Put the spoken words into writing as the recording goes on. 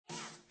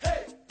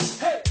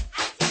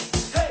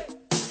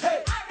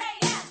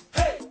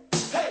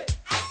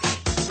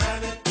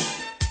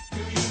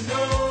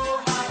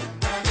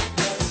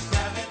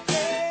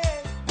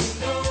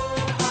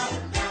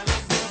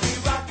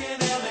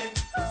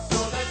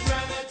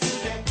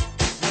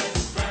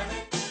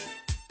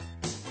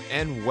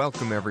And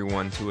welcome,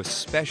 everyone, to a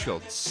special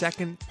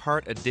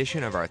second-part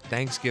edition of our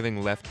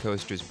Thanksgiving Left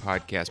Coasters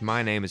podcast.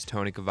 My name is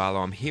Tony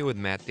Cavallo. I'm here with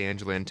Matt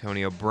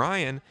D'Angelio.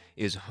 Brian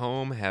is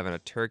home having a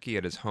turkey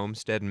at his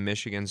homestead in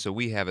Michigan, so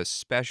we have a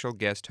special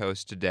guest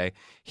host today.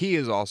 He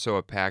is also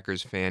a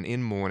Packers fan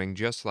in mourning,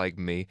 just like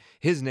me.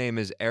 His name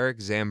is Eric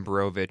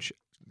Zambrovich,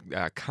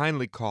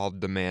 kindly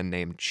called the man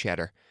named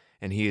Cheddar,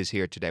 and he is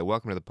here today.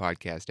 Welcome to the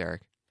podcast,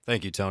 Eric.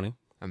 Thank you, Tony.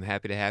 I'm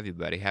happy to have you,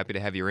 buddy. Happy to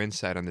have your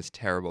insight on this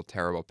terrible,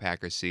 terrible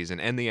Packers season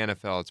and the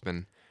NFL. It's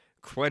been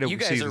quite a season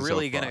so far.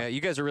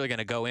 You guys are really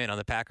gonna go in on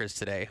the Packers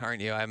today,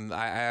 aren't you?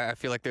 I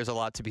feel like there's a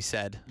lot to be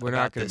said. We're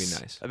not going to be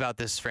nice about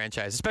this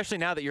franchise, especially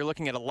now that you're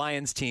looking at a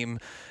Lions team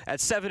at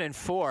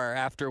 7-4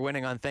 after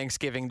winning on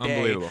Thanksgiving Day.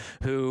 Unbelievable.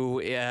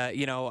 Who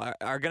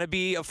are going to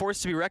be a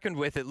force to be reckoned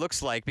with. It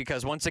looks like,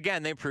 because once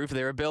again they proved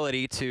their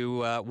ability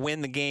to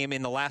win the game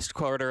in the last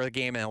quarter of the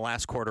game and the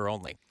last quarter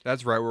only.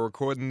 That's right. We're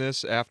recording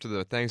this after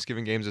the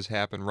Thanksgiving games has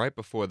happened, right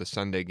before the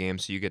Sunday game,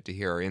 so you get to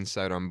hear our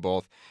insight on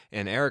both.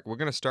 And Eric, we're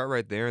going to start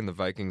right there in the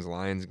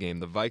Vikings-Lions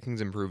game. The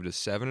Vikings improved to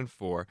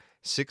 7-4,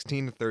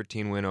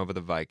 16-13 win over the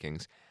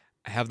Vikings.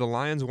 Have the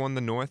Lions won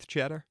the North,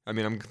 Cheddar? I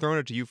mean, I'm throwing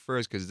it to you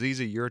first because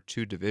these are your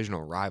two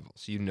divisional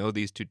rivals. You know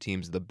these two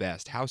teams the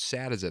best. How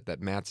sad is it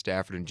that Matt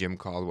Stafford and Jim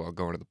Caldwell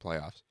go into the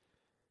playoffs?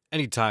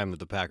 Any time that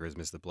the Packers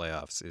miss the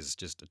playoffs is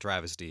just a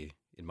travesty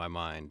in my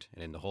mind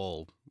and in the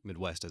whole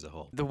Midwest as a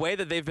whole. The way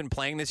that they've been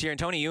playing this year, and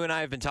Tony, you and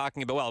I have been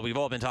talking about, well, we've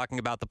all been talking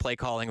about the play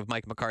calling of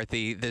Mike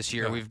McCarthy this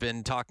year. Yeah. We've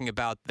been talking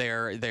about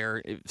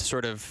their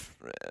sort of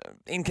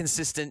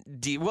inconsistent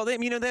well,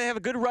 they have a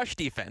good rush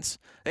defense.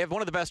 They have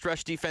one of the best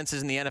rush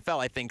defenses in the NFL,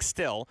 I think,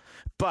 still.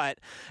 But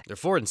they're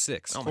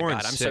 4-6. Oh my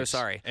God, I'm so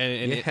sorry.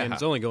 And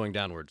it's only going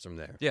downwards from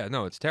there. Yeah,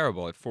 no, it's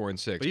terrible at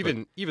 4-6.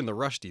 But even the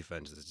rush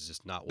defense is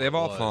just not what they've it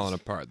all was. fallen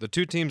apart. The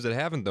two teams that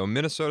haven't, though,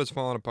 Minnesota's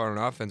fallen apart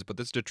on offense, but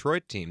this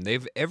Detroit team,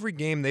 every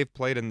game they've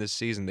played in this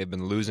season, they've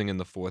been losing in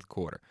the fourth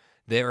quarter.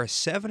 They are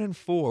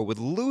 7-4 with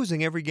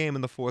losing every game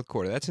in the fourth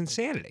quarter. That's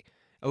insanity.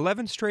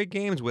 11 straight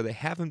games where they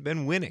haven't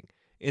been winning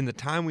in the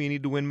time we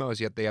need to win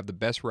most, yet they have the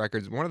best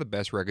records, one of the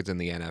best records in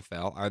the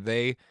NFL. Are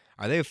they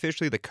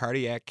officially the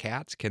cardiac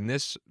cats? Can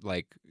this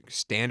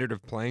standard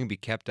of playing be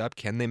kept up?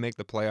 Can they make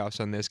the playoffs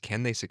on this?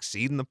 Can they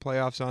succeed in the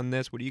playoffs on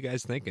this? What are you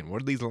guys thinking?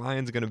 What are these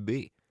Lions going to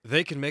be?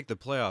 They can make the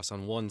playoffs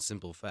on one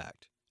simple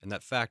fact. And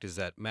that fact is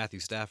that Matthew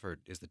Stafford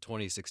is the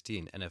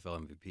 2016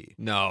 NFL MVP.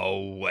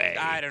 No way.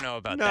 I don't know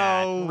about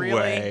that. Really?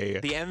 Way.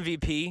 The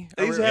MVP?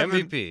 He's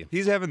MVP.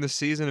 He's having the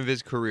season of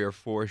his career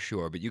for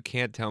sure, but you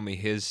can't tell me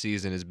his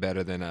season is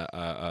better than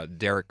a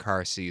Derek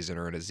Carr season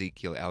or an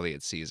Ezekiel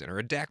Elliott season or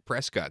a Dak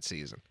Prescott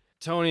season.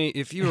 Tony,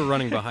 if you were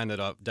running behind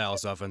that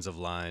Dallas offensive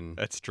line,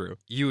 That's true.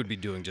 you would be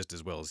doing just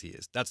as well as he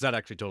is. That's not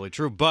actually totally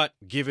true, but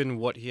given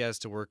what he has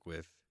to work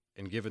with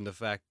and given the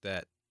fact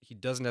that he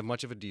doesn't have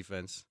much of a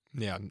defense,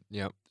 Yeah.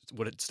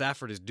 what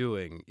Stafford is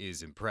doing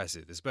is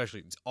impressive,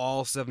 especially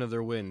all 7 of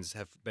their wins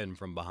have been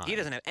from behind. He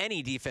doesn't have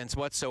any defense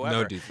whatsoever.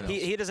 No defense.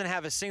 He doesn't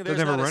have a single.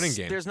 Doesn't have a running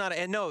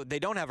game. No, they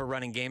don't have a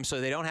running game,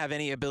 so they don't have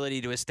any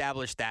ability to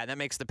establish that. And that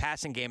makes the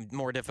passing game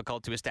more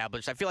difficult to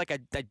establish. I feel like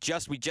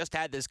we just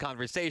had this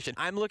conversation.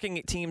 I'm looking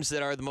at teams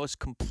that are the most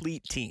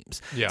complete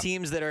teams. Yeah.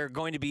 Teams that are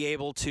going to be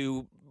able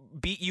to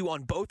beat you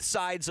on both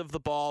sides of the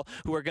ball,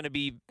 who are going to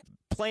be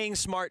playing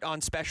smart on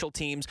special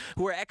teams,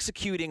 who are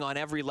executing on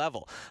every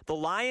level. The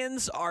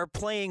Lions are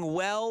playing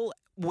well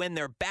when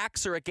their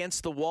backs are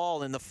against the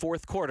wall in the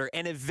fourth quarter,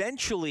 and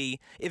eventually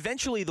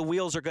the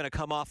wheels are going to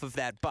come off of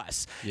that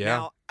bus. Yeah.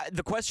 Now,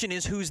 the question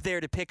is, who's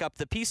there to pick up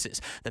the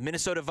pieces? The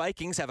Minnesota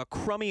Vikings have a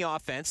crummy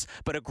offense,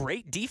 but a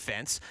great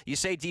defense. You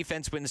say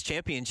defense wins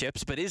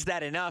championships, but is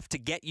that enough to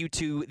get you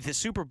to the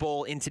Super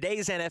Bowl in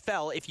today's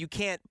NFL if you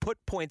can't put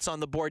points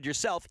on the board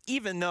yourself,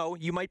 even though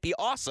you might be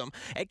awesome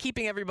at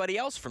keeping everybody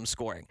else from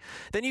scoring?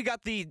 Then you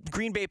got the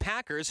Green Bay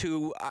Packers,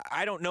 who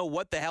I don't know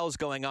what the hell's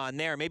going on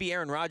there. Maybe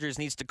Aaron Rodgers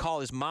needs to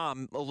call his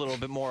mom a little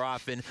bit more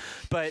often.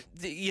 But,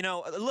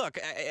 look,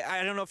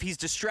 I don't know if he's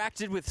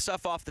distracted with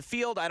stuff off the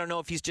field. I don't know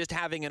if he's just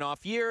having an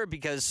off year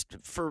because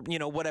for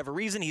whatever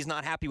reason he's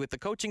not happy with the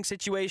coaching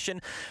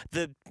situation.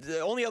 The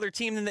only other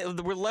team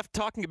that we're left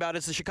talking about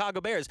is the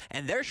Chicago Bears,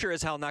 and they're sure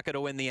as hell not going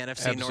to win the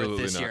NFC North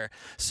this year.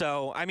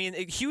 So I mean,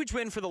 a huge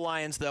win for the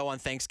Lions though on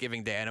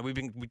Thanksgiving Day. I know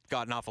we've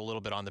gotten off a little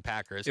bit on the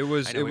Packers. It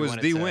was the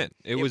win.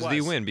 It was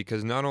the win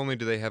because not only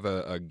do they have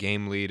a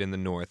game lead in the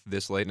North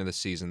this late in the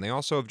season, they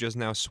also have just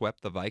now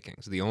swept the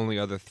Vikings, the only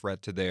other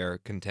threat to their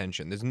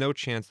contention. There's no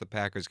chance the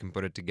Packers can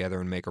put it together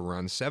and make a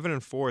run.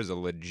 7-4 is a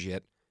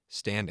legit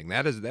standing.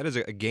 That is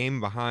a game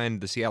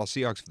behind the Seattle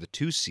Seahawks for the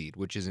 2 seed,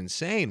 which is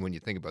insane when you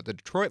think about it. The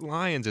Detroit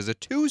Lions is a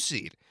 2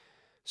 seed.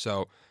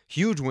 So,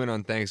 huge win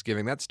on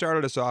Thanksgiving. That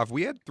started us off.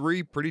 We had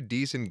 3 pretty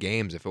decent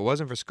games. If it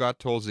wasn't for Scott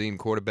Tolzien,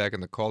 quarterback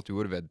in the Colts, we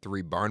would have had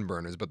 3 barn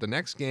burners. But the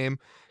next game,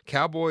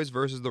 Cowboys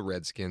versus the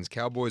Redskins.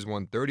 Cowboys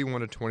won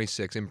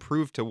 31-26,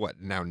 improved to what?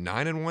 Now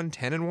 9-1,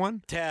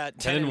 10-1?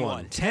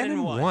 10-1.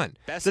 10-1.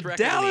 Best The record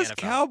in Dallas the NFL.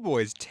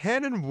 Cowboys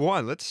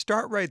 10-1. Let's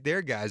start right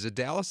there, guys. Are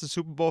Dallas the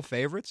Super Bowl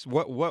favorites?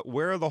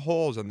 Where are the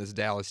holes on this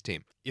Dallas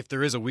team? If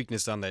there is a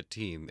weakness on that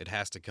team, it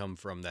has to come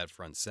from that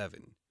front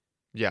seven.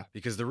 Yeah.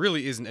 Because there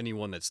really isn't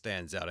anyone that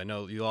stands out. I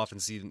know you'll often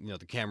see,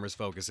 the cameras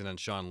focusing on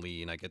Sean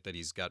Lee, and I get that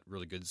he's got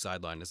really good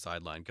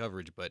sideline-to-sideline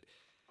coverage, but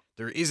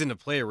there isn't a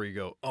player where you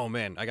go, oh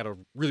man, I got to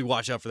really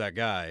watch out for that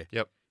guy.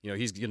 Yep.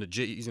 He's gonna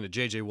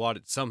J.J. Watt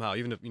it somehow,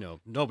 even if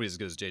nobody's as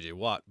good as J.J.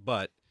 Watt,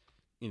 but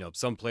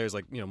some players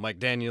like Mike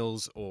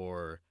Daniels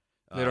or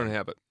They don't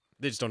have it.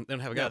 They just don't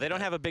have a guy. No, they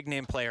don't have a big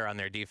name player on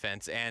their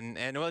defense, and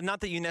well,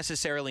 not that you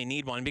necessarily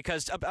need one,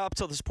 because up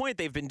till this point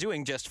they've been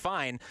doing just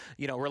fine.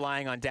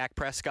 Relying on Dak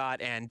Prescott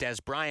and Des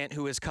Bryant,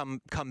 who has come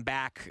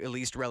back at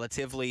least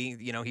relatively.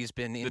 He's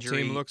been injury.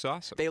 The team looks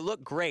awesome. They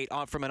look great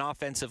from an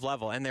offensive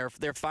level, and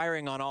they're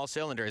firing on all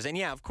cylinders. And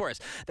yeah, of course,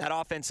 that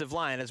offensive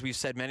line, as we've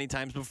said many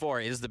times before,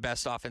 is the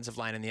best offensive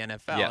line in the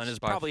NFL, Yes, and is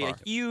by probably far.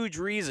 a huge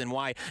reason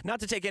why. Not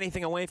to take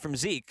anything away from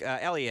Zeke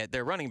Elliott,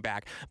 their running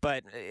back,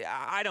 but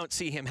I don't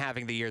see him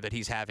having the year that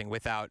he's having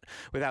without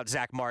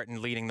Zach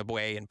Martin leading the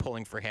way and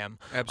pulling for him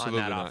Absolutely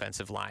on that not.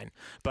 offensive line.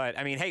 But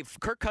I mean, hey,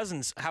 Kirk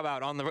Cousins, how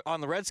about on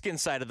the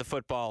Redskins side of the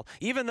football?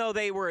 Even though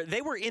they were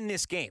in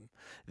this game,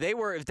 they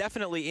were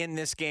definitely in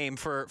this game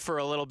for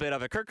a little bit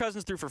of it. Kirk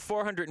Cousins threw for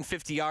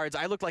 450 yards.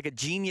 I looked like a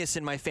genius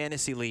in my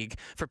fantasy league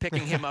for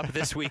picking him up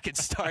this week and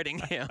starting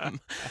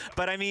him.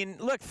 But I mean,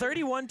 look,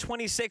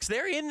 31-26.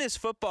 They're in this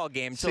football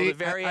game till the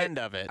very end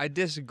of it. I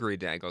disagree,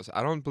 Dangles.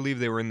 I don't believe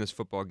they were in this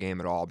football game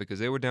at all because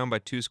they were down by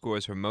 2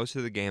 scores for most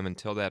of the game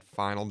until that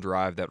final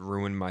drive that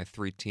ruined my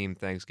 3-team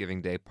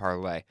Thanksgiving Day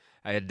parlay.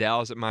 I had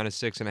Dallas at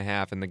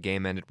 -6.5, and the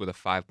game ended with a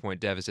 5-point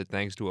deficit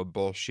thanks to a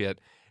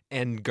bullshit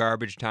and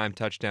garbage time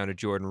touchdown to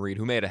Jordan Reed,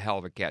 who made a hell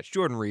of a catch.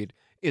 Jordan Reed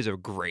is a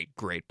great,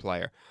 great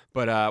player.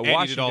 But And he did all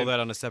Washington, that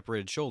on a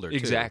separated shoulder, too.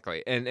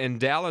 exactly. And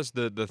Dallas,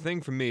 the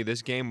thing for me,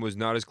 this game was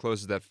not as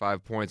close as that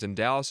 5 points, and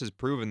Dallas has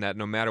proven that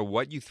no matter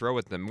what you throw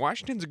at them,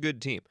 Washington's a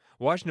good team.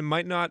 Washington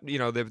might not,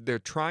 they're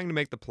trying to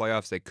make the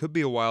playoffs. They could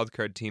be a wild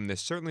card team. They're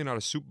certainly not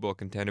a Super Bowl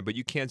contender, but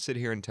you can't sit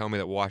here and tell me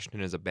that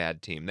Washington is a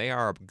bad team. They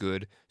are a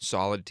good,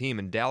 solid team,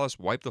 and Dallas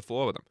wiped the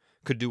floor with them.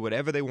 Could do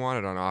whatever they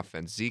wanted on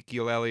offense.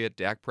 Ezekiel Elliott,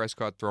 Dak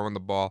Prescott throwing the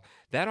ball.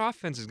 That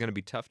offense is going to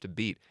be tough to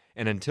beat.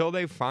 And until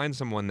they find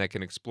someone that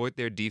can exploit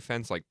their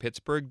defense like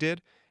Pittsburgh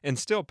did, and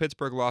still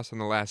Pittsburgh lost in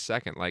the last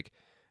second,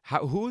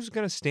 who's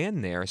going to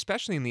stand there,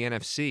 especially in the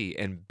NFC,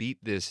 and beat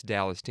this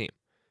Dallas team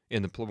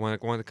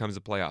when it comes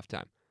to playoff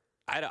time?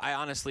 I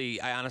honestly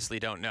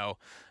don't know.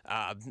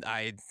 I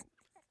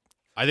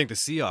think the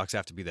Seahawks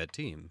have to be that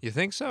team. You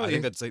think so? I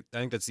think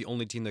that's the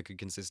only team that could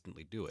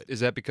consistently do it. Is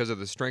that because of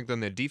the strength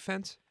on their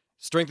defense?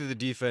 Strength of the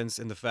defense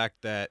and the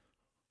fact that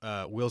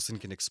Wilson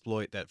can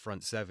exploit that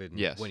front seven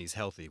Yes. when he's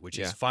healthy, which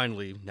Yeah. is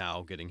finally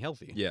now getting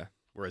healthy. Yeah.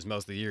 Whereas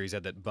most of the year he's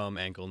had that bum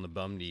ankle and the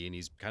bum knee, and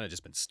he's kind of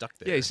just been stuck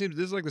there. Yeah, he seems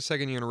this is like the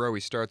second year in a row he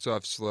starts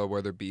off slow,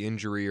 whether it be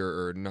injury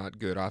or not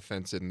good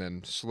offense, and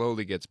then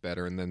slowly gets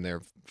better, and then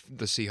they're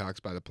the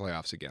Seahawks by the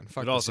playoffs again.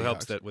 Fuck It the also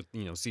helps Seahawks. that with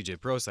CJ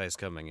Prosise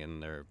coming in,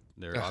 their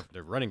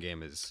running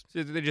game is.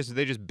 They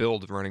just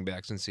build running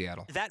backs in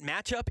Seattle. That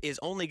matchup is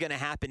only going to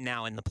happen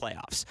now in the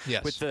playoffs.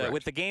 Yes,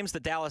 with the games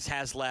that Dallas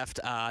has left,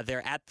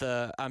 they're at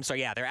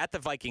the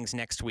Vikings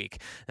next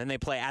week. Then they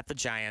play at the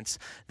Giants.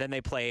 Then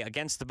they play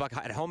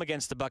at home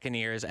against the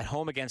Buccaneers, at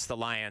home against the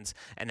Lions,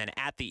 and then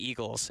at the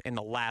Eagles in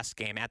the last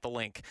game at the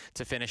Link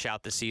to finish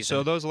out the season.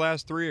 So those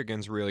last 3 are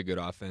against really good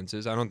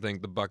offenses. I don't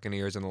think the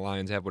Buccaneers and the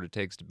Lions have what it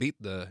takes to beat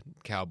the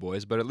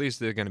Cowboys, but at least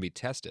they're going to be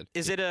tested.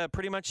 Is it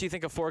pretty much, you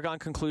think, a foregone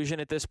conclusion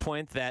at this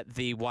point that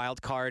the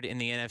wild card in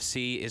the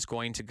NFC is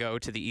going to go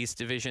to the East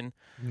Division?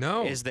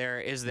 No. Is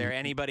there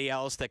anybody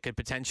else that could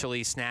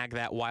potentially snag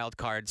that wild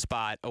card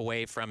spot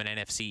away from an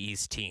NFC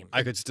East team?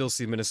 I could still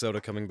see Minnesota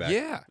coming back.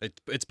 Yeah.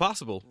 It's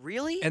possible.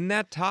 Really? And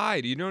that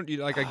tide,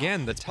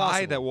 again, the It's tie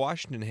possible. that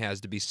Washington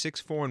has to be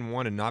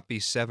 6-4-1 and not be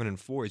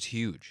 7-4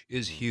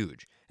 is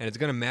huge. And it's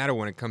going to matter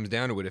when it comes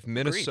down to it. If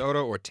Minnesota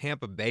or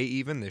Tampa Bay,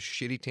 even this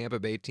shitty Tampa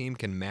Bay team,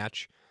 can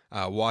match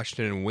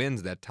Washington and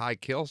wins, that tie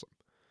kills them.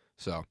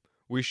 So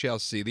we shall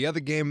see. The other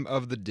game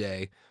of the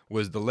day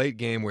was the late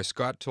game where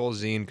Scott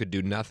Tolzien could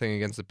do nothing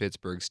against the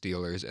Pittsburgh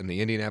Steelers, and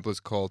the Indianapolis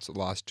Colts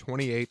lost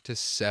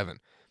 28-7.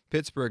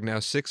 Pittsburgh now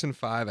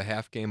 6-5, a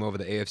half game over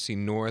the AFC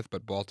North,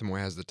 but Baltimore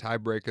has the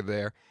tiebreaker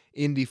there.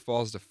 Indy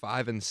falls to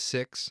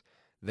 5-6.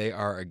 They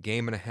are a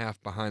game and a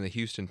half behind the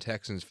Houston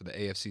Texans for the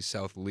AFC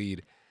South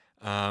lead.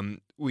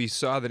 We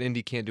saw that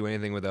Indy can't do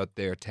anything without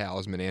their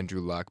talisman,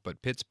 Andrew Luck,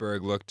 but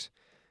Pittsburgh looked,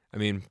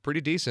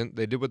 pretty decent.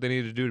 They did what they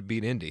needed to do to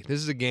beat Indy.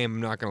 This is a game,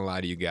 I'm not going to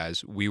lie to you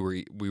guys, we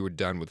were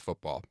done with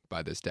football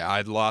by this day.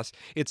 I'd lost.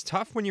 It's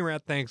tough when you're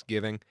at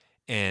Thanksgiving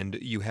and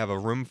you have a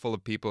room full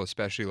of people,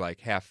 especially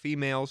like half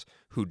females,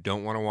 who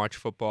don't want to watch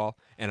football.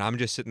 And I'm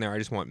just sitting there. I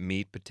just want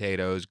meat,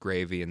 potatoes,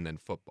 gravy, and then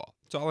football.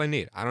 That's all I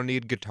need. I don't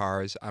need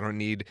guitars. I don't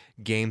need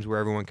games where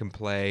everyone can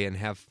play and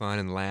have fun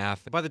and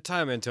laugh. By the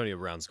time Antonio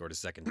Brown scored a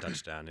second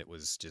touchdown, it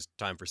was just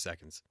time for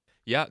seconds.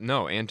 Yeah,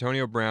 no,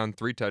 Antonio Brown,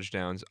 3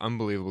 touchdowns,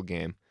 unbelievable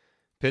game.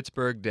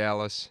 Pittsburgh,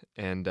 Dallas,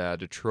 and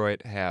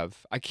Detroit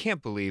have. I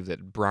can't believe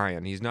that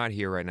Brian, he's not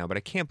here right now, but I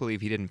can't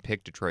believe he didn't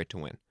pick Detroit to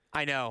win.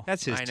 I know.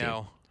 That's his I team.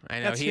 know.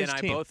 That's he his and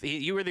I team. both.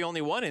 You were the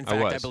only one, in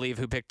fact, I believe,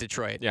 who picked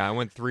Detroit. Yeah, I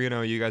went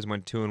 3-0. You guys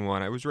went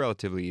 2-1. It was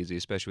relatively easy,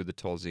 especially with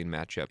the Tolzien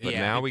matchup. But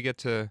Yeah. now we get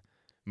to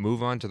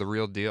move on to the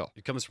real deal.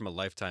 It comes from a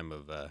lifetime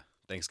of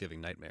Thanksgiving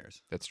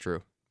nightmares. That's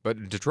true.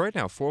 But Detroit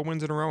now, 4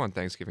 wins in a row on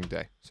Thanksgiving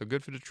Day. So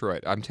good for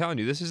Detroit. I'm telling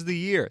you, this is the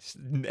year.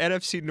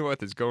 NFC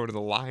North is going to the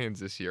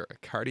Lions this year.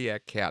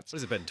 Cardiac Cats. What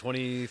has it been,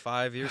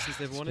 25 years since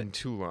they've won It's been it?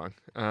 too long.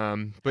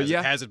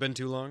 Has it been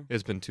too long?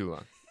 It's been too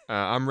long.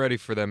 I'm ready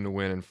for them to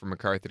win and for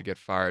McCarthy to get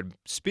fired.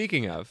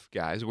 Speaking of,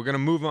 guys, we're going to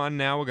move on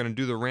now. We're going to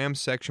do the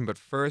Rams section. But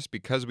first,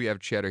 because we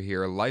have Cheddar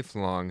here, a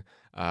lifelong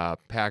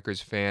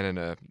Packers fan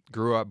and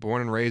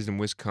born and raised in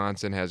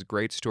Wisconsin, has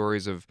great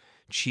stories of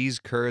cheese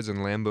curds and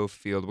Lambeau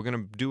Field. We're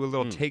going to do a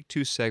little Take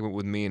Two segment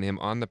with me and him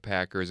on the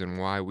Packers and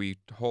why we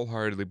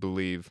wholeheartedly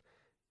believe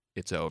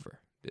it's over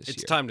this year.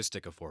 It's time to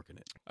stick a fork in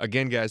it.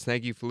 Again, guys,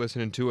 thank you for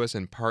listening to us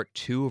in part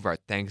 2 of our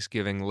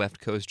Thanksgiving Left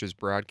Coasters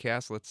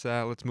broadcast. Let's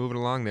move it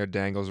along there,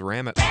 Dangles.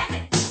 Ram it.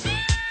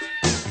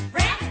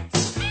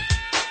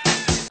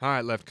 All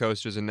right, Left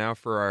Coasters, and now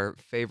for our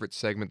favorite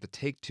segment, the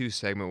Take Two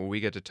segment, where we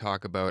get to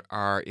talk about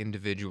our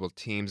individual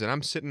teams. And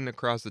I'm sitting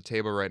across the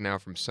table right now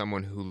from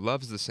someone who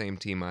loves the same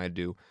team I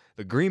do,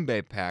 the Green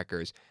Bay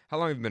Packers. How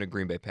long have you been a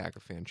Green Bay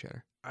Packer fan,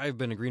 Cheddar? I've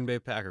been a Green Bay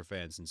Packer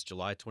fan since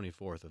July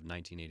 24th of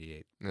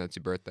 1988. And that's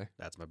your birthday?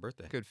 That's my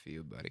birthday. Good for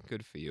you, buddy.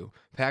 Good for you.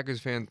 Packers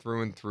fan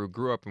through and through,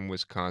 grew up in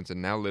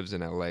Wisconsin, now lives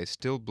in L.A.,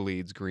 still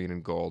bleeds green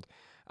and gold.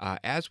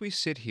 As we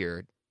sit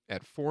here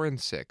at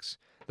 4-6,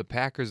 the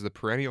Packers, the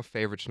perennial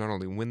favorites, not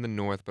only win the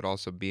North, but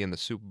also be in the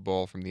Super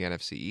Bowl from the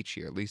NFC each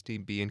year, at least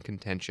he'd be in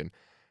contention.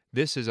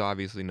 This is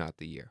obviously not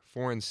the year.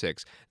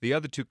 4-6. The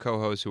other two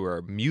co-hosts who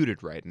are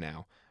muted right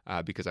now,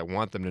 because I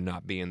want them to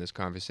not be in this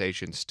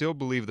conversation, still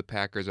believe the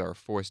Packers are a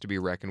force to be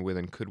reckoned with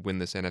and could win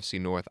this NFC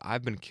North.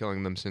 I've been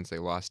killing them since they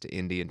lost to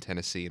Indy and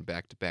Tennessee in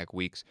back-to-back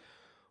weeks.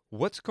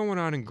 What's going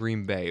on in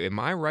Green Bay? Am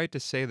I right to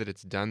say that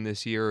it's done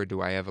this year, or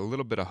do I have a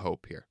little bit of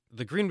hope here?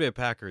 The Green Bay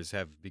Packers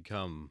have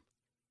become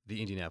the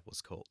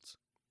Indianapolis Colts.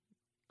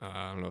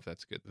 I don't know if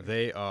that's a good thing.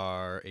 They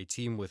are a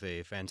team with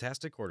a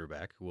fantastic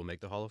quarterback who will make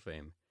the Hall of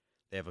Fame.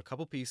 They have a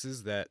couple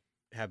pieces that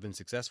have been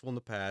successful in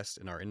the past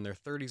and are in their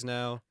 30s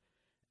now.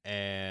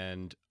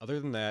 And other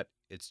than that,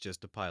 it's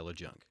just a pile of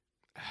junk.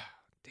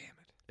 Damn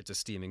it. It's a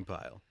steaming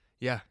pile.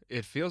 Yeah,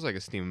 it feels like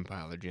a steaming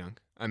pile of junk.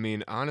 I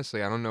mean,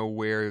 honestly, I don't know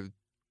where.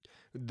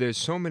 There's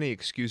so many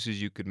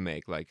excuses you could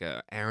make, like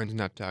Aaron's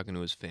not talking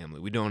to his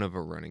family. We don't have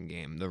a running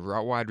game. The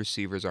wide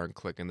receivers aren't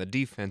clicking. The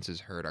defense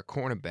is hurt. Our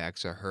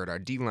cornerbacks are hurt. Our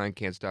D-line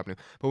can't stop him.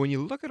 But when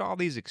you look at all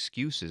these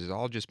excuses, it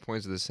all just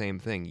points to the same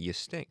thing. You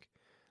stink.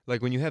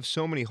 Like when you have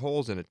so many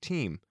holes in a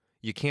team,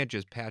 you can't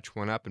just patch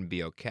one up and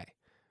be okay.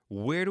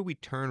 Where do we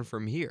turn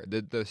from here?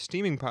 The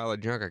steaming pile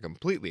of junk, I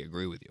completely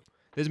agree with you.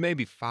 There's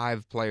maybe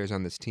 5 players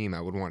on this team I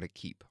would want to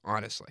keep,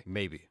 honestly.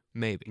 Maybe.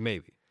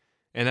 Maybe.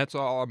 And that's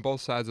all on both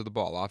sides of the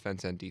ball,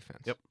 offense and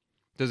defense. Yep.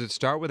 Does it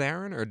start with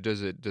Aaron, or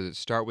does it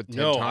start with Ted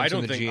Thompson, I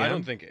don't the think GM? I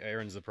don't think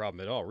Aaron's the problem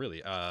at all,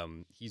 really.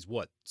 He's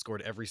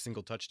scored every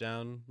single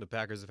touchdown the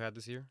Packers have had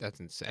this year?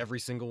 That's insane. Every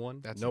single one.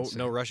 That's no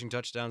insane. rushing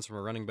touchdowns from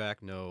a running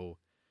back, no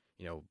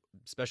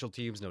special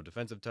teams, no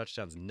defensive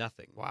touchdowns,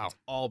 nothing. Wow. It's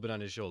all been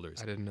on his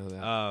shoulders. I didn't know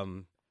that.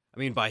 I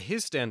mean, by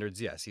his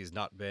standards, yes, he's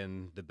not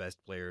been the best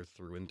player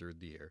through and through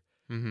the year.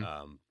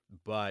 Mhm.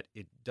 But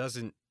it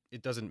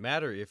doesn't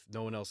matter if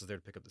no one else is there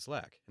to pick up the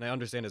slack. And I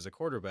understand as a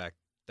quarterback,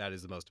 that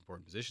is the most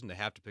important position. They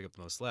have to pick up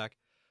the most slack,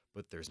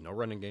 but there's no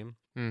running game.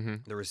 Mm-hmm.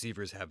 The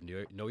receivers have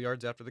no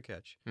yards after the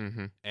catch,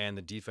 Mm-hmm. and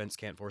the defense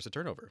can't force a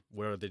turnover.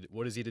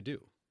 What is he to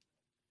do?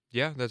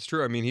 Yeah, that's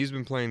true. I mean, he's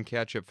been playing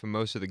catch-up for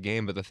most of the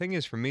game, but the thing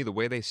is, for me, the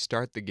way they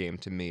start the game,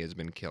 to me, has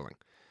been killing.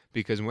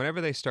 Because whenever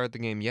they start the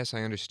game, yes,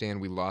 I understand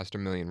we lost a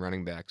million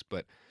running backs,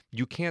 but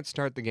you can't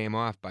start the game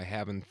off by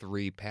having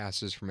 3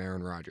 passes from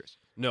Aaron Rodgers.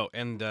 No,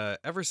 and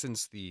ever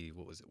since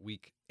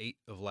week 8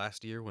 of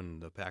last year when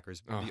the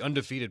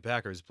undefeated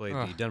Packers played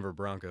the Denver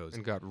Broncos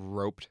And got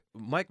roped.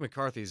 Mike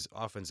McCarthy's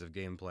offensive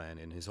game plan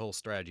and his whole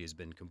strategy has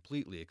been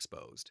completely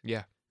exposed.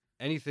 Yeah.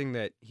 Anything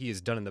that he has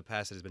done in the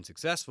past that has been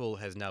successful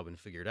has now been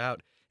figured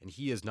out, and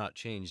he has not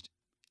changed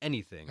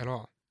anything At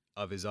all.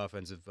 of his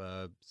offensive.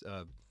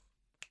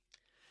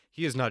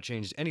 He has not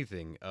changed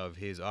anything of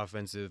his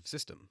offensive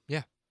system.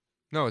 Yeah.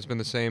 No, it's been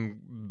the same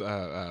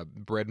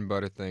bread and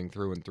butter thing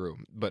through and through.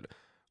 But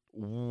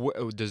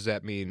does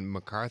that mean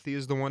McCarthy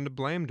is the one to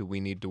blame? Do we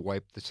need to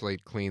wipe the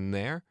slate clean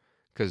there?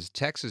 Because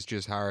Texas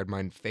just hired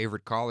my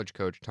favorite college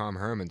coach, Tom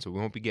Herman, so we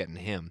won't be getting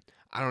him.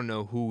 I don't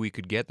know who we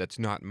could get that's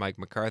not Mike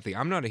McCarthy.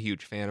 I'm not a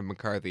huge fan of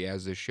McCarthy,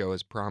 as this show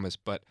has promised,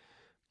 but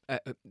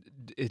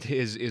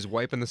Is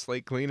wiping the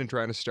slate clean and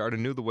trying to start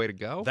anew the way to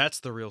go? That's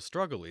the real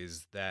struggle,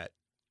 is that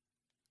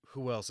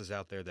who else is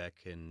out there that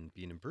can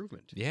be an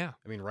improvement? Yeah.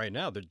 I mean, right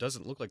now, there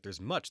doesn't look like there's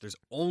much. There's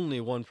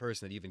only one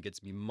person that even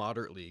gets me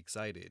moderately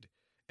excited,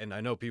 and I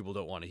know people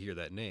don't want to hear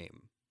that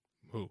name.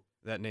 Who?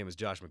 That name is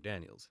Josh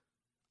McDaniels.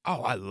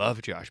 Oh, I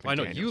love Josh McDaniels. I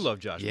know you love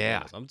Josh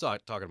Yeah. McDaniels. I'm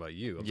talking about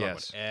you. I'm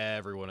Yes. talking about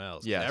everyone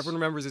else. Yes.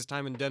 Everyone remembers his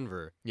time in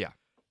Denver. Yeah.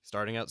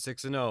 Starting out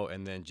 6-0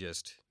 and then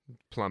just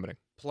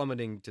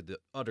Plummeting. to the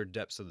utter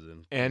depths of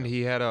the. And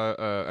he had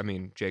I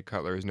mean, Jay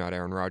Cutler is not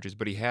Aaron Rodgers,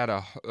 but he had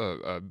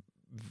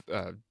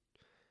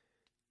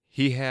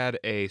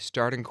a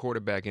starting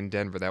quarterback in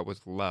Denver that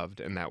was loved,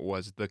 and that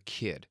was the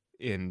kid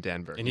in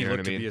Denver. And he You know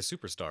looked what I to mean? be a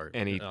superstar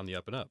And he- on the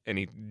up and up.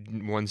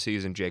 And one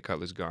season, Jay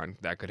Cutler's gone.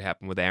 That could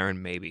happen with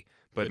Aaron, maybe.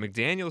 But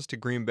McDaniels to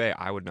Green Bay,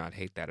 I would not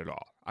hate that at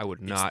all. I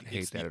would not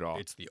hate that at all.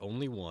 It's the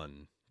only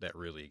one that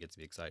really gets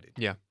me excited.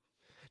 Yeah.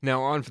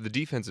 Now, on for the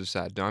defensive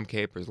side, Dom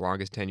Capers,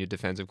 longest tenured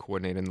defensive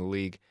coordinator in the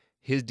league.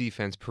 His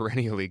defense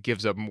perennially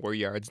gives up more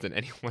yards than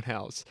anyone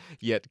else,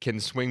 yet can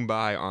swing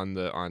by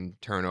on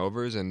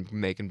turnovers and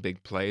making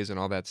big plays and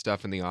all that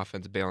stuff, and the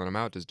offense bailing him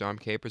out. Does Dom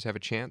Capers have a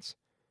chance?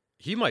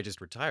 He might just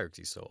retire because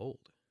he's so old.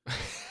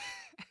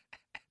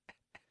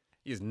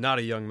 He is not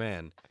a young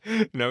man.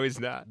 No, he's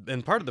not.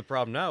 And part of the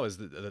problem now is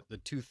the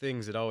two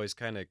things that always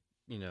kind of,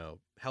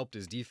 helped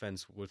his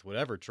defense with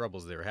whatever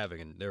troubles they were having,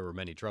 and there were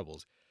many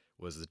troubles,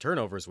 was the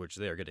turnovers, which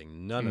they are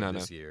getting none of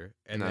this year.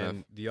 And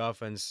then the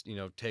offense,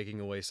 taking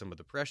away some of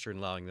the pressure and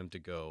allowing them to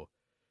go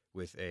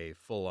with a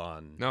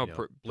full-on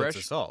blitz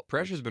assault.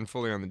 Pressure's been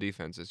fully on the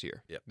defense this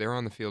year. Yep. They're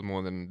on the field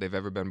more than they've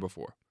ever been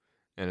before.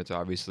 And it's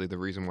obviously the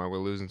reason why we're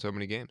losing so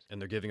many games.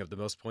 And they're giving up the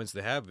most points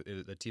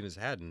the team has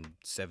had in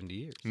 70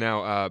 years.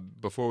 Now,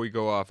 before we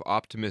go off,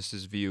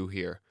 optimist's view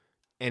here.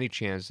 Any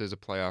chance there's a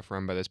playoff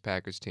run by this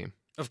Packers team?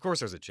 Of course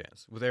there's a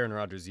chance. With Aaron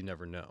Rodgers, you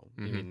never know.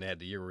 I mean, they had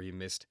the year where he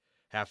missed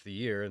half the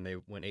year and they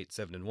went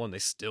 8-7-1. They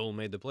still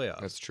made the playoffs.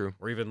 That's true.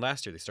 Or even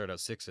last year, they started out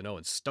 6-0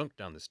 and stunk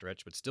down the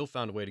stretch, but still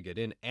found a way to get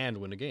in and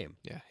win a game.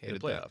 Yeah, in the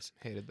playoffs.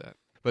 Hated that.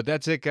 But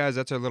that's it, guys.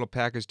 That's our little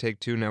Packers Take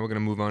 2. Now we're going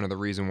to move on to the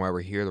reason why we're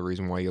here, the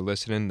reason why you're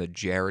listening, the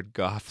Jared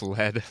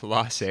Goff-led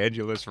Los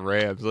Angeles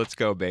Rams. Let's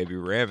go, baby.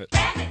 Ram it.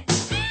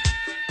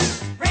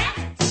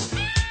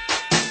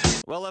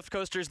 Well, Left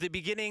Coasters, the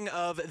beginning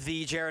of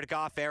the Jared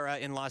Goff era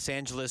in Los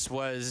Angeles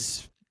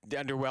was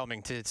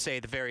underwhelming, to say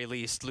the very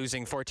least,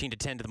 losing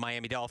 14-10 to the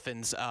Miami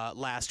Dolphins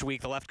last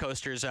week. The Left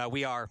Coasters,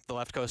 we are the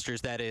Left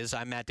Coasters, that is.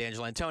 I'm Matt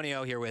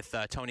D'Angelantonio here with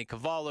Tony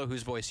Cavallo,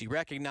 whose voice you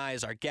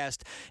recognize. Our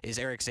guest is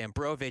Eric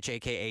Zambrovich,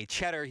 a.k.a.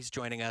 Cheddar. He's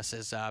joining us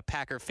as a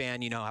Packer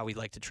fan. You know how we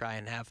like to try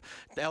and have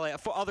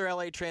other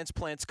LA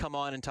transplants come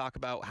on and talk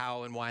about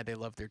how and why they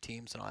love their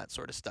teams and all that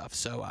sort of stuff.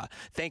 So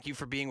thank you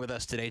for being with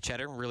us today,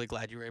 Cheddar. I'm really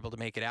glad you were able to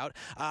make it out.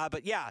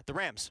 But yeah, the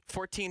Rams,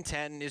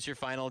 14-10 is your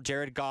final.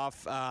 Jared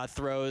Goff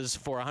throws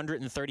for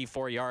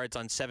 134 yards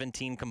on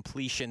 17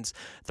 completions,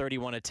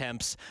 31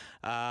 attempts.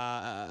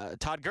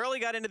 Todd Gurley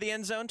got into the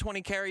end zone,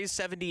 20 carries,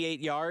 78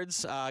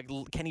 yards.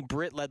 Kenny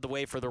Britt led the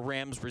way for the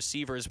Rams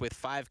receivers with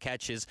 5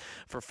 catches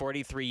for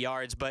 43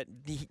 yards. But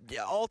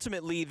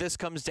ultimately, this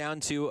comes down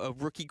to a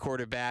rookie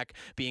quarterback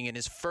being in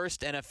his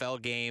first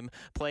NFL game,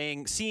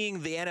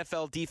 seeing the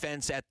NFL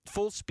defense at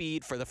full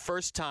speed for the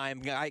first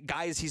time.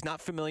 Guys he's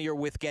not familiar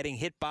with getting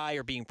hit by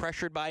or being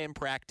pressured by in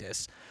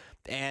practice.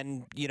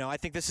 And, I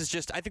think this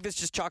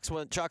just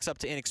chalks up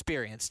to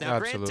inexperience. Now,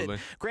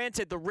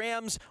 granted, the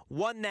Rams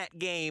won that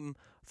game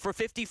for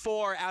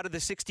 54 out of the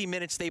 60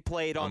 minutes they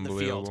played on the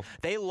field.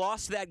 They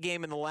lost that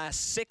game in the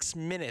last 6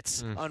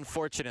 minutes,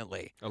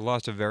 unfortunately. I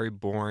lost a very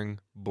boring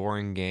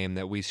game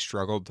that we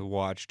struggled to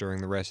watch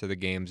during the rest of the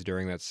games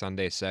during that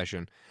Sunday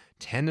session.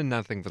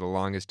 10-0 for the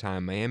longest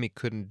time. Miami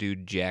couldn't do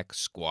jack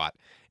squat.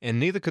 And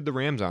neither could the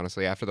Rams,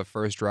 honestly, after the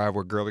first drive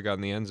where Gurley got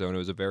in the end zone. It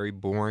was a very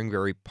boring,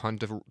 very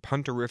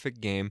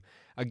punterific game.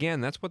 Again,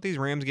 that's what these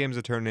Rams games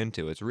are turned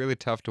into. It's really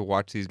tough to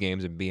watch these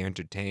games and be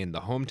entertained.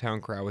 The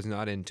hometown crowd was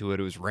not into it.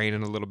 It was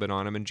raining a little bit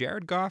on him. And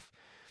Jared Goff,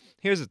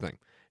 here's the thing.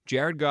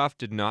 Jared Goff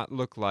did not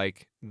look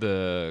like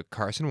the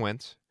Carson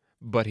Wentz,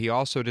 but he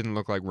also didn't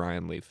look like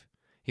Ryan Leaf.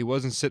 He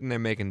wasn't sitting there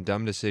making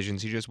dumb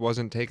decisions. He just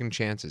wasn't taking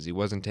chances. He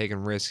wasn't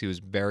taking risks. He was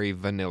very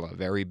vanilla,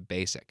 very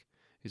basic.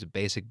 He's a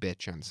basic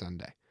bitch on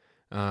Sunday.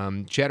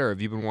 Cheddar, have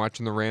you been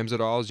watching the Rams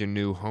at all? Is your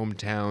new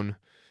hometown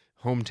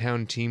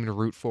team to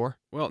root for?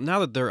 Well, now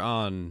that they're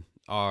on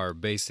our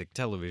basic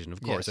television,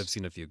 of course, Yes. I've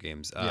seen a few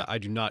games. Yeah. I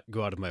do not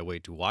go out of my way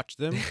to watch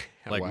them,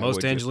 like Why most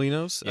would you?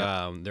 Angelinos.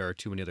 Yeah. There are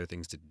too many other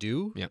things to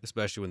do, Yeah.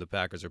 especially when the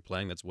Packers are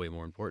playing. That's way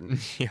more important.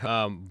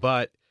 Yeah.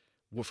 But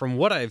from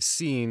what I've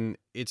seen,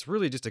 it's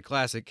really just a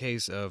classic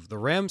case of the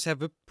Rams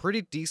have a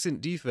pretty decent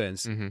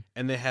defense,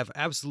 and they have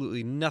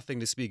absolutely nothing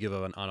to speak of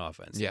on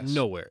offense. Yes.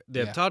 Nowhere.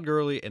 They have Yeah. Todd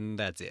Gurley, and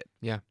that's it.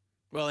 Yeah.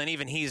 Well, and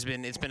even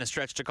it's been a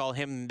stretch to call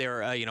him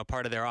their,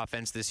 part of their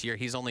offense this year.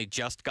 He's only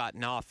just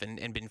gotten off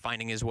and been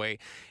finding his way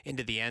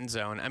into the end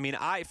zone. I mean,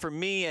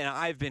 and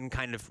I've been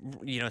kind of,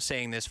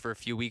 saying this for a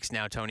few weeks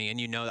now, Tony,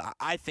 and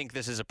I think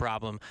this is a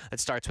problem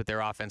that starts with their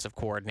offensive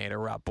coordinator,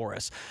 Rob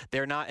Boras.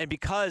 They're not, and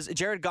because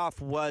Jared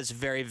Goff was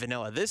very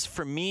vanilla. This,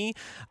 for me,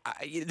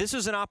 this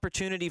was an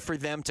opportunity for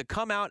them to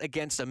come out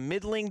against a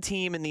middling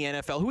team in the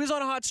NFL, who is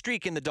on a hot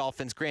streak in the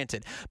Dolphins,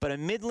 granted, but a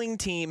middling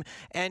team,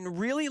 and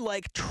really,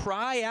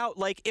 try out.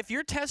 If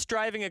you're test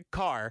driving a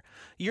car,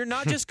 you're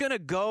not just going to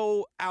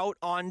go out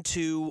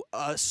onto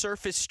a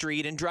surface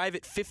street and drive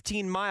it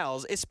 15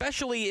 miles,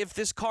 especially if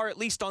this car, at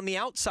least on the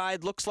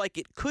outside, looks like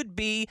it could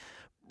be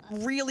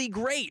really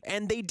great.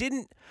 And they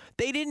didn't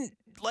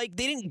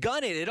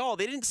gun it at all.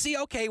 They didn't see,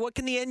 okay, what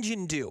can the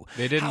engine do?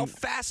 How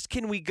fast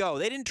can we go?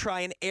 They didn't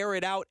try and air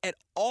it out at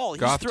all.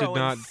 He's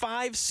throwing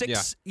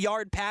 5-6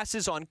 yard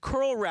passes on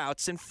curl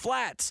routes and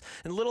flats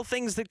and little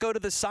things that go to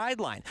the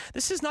sideline.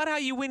 This is not how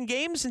you win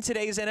games in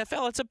today's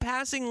NFL. It's a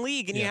passing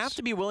league, and you have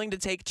to be willing to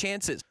take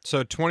chances.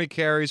 So 20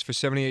 carries for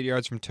 78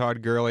 yards from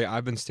Todd Gurley.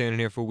 I've been standing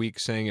here for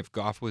weeks saying if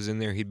Goff was in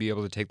there, he'd be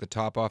able to take the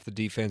top off the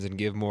defense and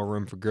give more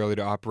room for Gurley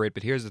to operate.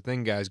 But here's the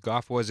thing, guys.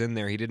 Goff was in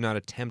there. He did not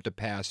attempt to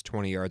pass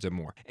 20 yards or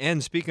more.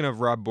 And speaking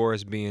of Rob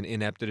Boras being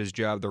inept at his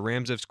job, the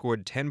Rams have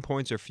scored 10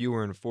 points or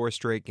fewer in 4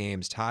 straight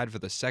games, tied for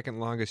the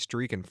second longest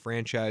streak in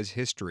franchise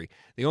history.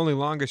 The only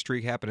longest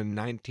streak happened in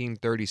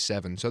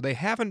 1937, so they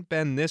haven't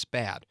been this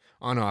bad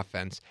on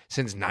offense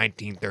since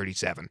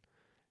 1937. And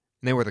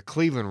they were the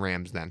Cleveland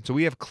Rams then. So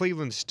we have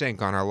Cleveland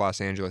stink on our Los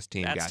Angeles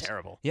team, guys. That's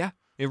terrible. Yeah,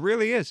 it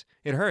really is.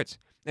 It hurts.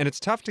 And it's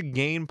tough to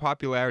gain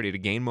popularity, to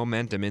gain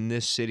momentum in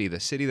this city, the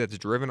city that's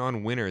driven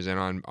on winners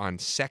and on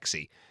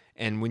sexy.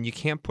 And when you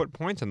can't put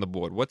points on the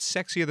board, what's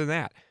sexier than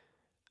that?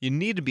 You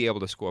need to be able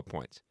to score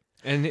points.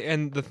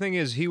 And the thing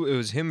is, it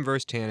was him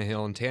versus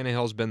Tannehill, and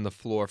Tannehill's been the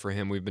floor for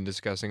him. We've been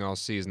discussing all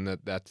season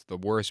that's the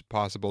worst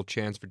possible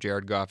chance for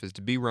Jared Goff is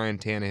to be Ryan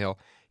Tannehill.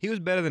 He was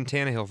better than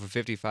Tannehill for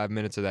 55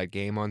 minutes of that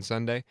game on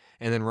Sunday,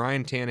 and then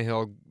Ryan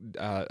Tannehill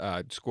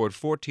scored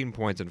 14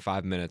 points in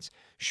 5 minutes,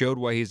 showed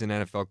why he's an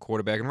NFL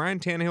quarterback, and Ryan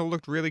Tannehill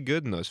looked really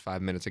good in those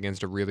 5 minutes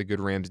against a really good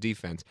Rams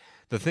defense.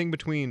 The thing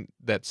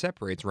that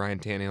separates Ryan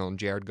Tannehill and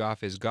Jared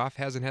Goff is Goff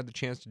hasn't had the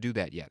chance to do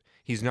that yet.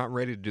 He's not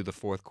ready to do the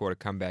fourth quarter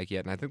comeback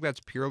yet, and I think that's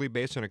purely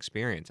based on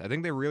experience. I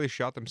think they really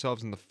shot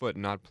themselves in the foot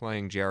not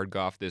playing Jared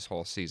Goff this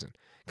whole season,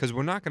 because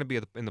we're not going to be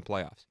in the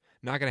playoffs.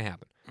 Not going to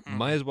happen.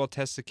 Might as well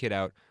test the kid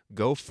out,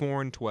 go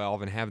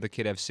 4-12, and have the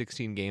kid have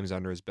 16 games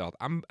under his belt.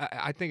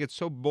 I think it's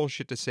so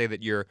bullshit to say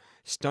that you're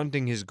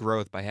stunting his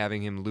growth by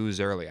having him lose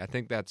early. I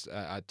think that's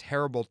a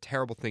terrible,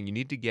 terrible thing. You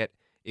need to get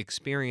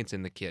experience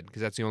in the kid,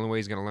 because that's the only way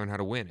he's going to learn how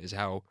to win, is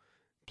how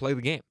play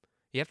the game.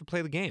 You have to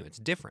play the game. It's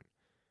different.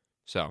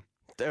 So...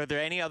 Are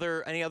there any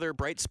other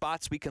bright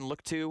spots we can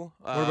look to?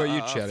 What about you,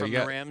 Cheddar? From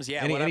the Rams?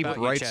 Yeah. Any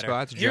bright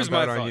spots Here's jump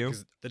my out thought, on you?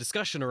 'cause the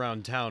discussion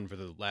around town for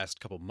the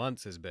last couple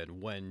months has been,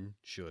 when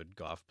should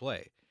Goff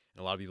play? And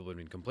a lot of people have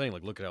been complaining,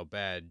 look at how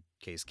bad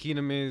Case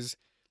Keenum is.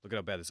 Look at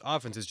how bad this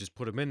offense is. Just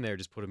put him in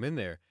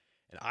there.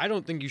 And I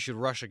don't think you should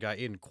rush a guy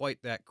in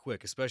quite that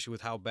quick, especially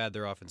with how bad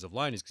their offensive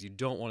line is, because you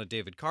don't want a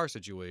David Carr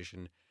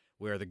situation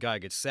where the guy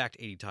gets sacked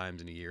 80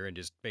 times in a year and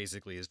just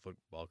basically his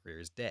football career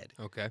is dead.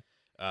 Okay.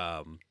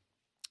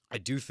 I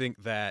do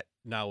think that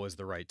now is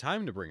the right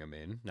time to bring him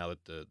in, now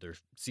that their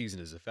season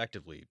is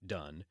effectively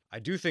done. I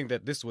do think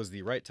that this was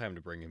the right time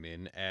to bring him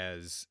in,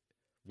 as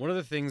one of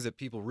the things that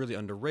people really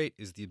underrate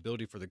is the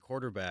ability for the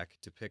quarterback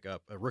to pick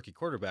up, a rookie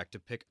quarterback to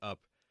pick up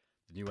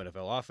the new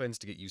NFL offense,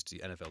 to get used to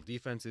NFL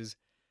defenses.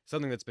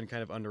 Something that's been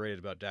kind of underrated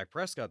about Dak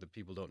Prescott that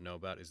people don't know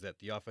about is that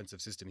the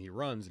offensive system he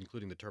runs,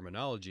 including the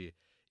terminology,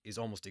 is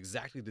almost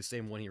exactly the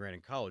same one he ran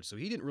in college. So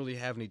he didn't really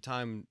have any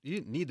time, he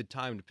didn't need the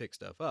time to pick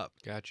stuff up.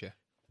 Gotcha.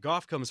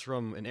 Goff comes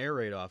from an air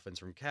raid offense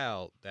from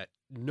Cal that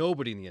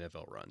nobody in the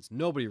NFL runs.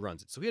 Nobody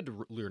runs it. So he had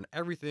to learn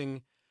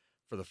everything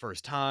for the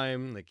first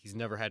time. Like, he's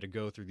never had to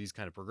go through these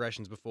kind of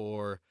progressions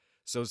before.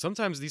 So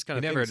sometimes these kind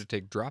of things... Never had to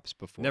take drops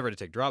before. Never had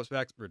to take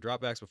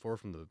dropbacks before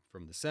from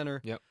the center.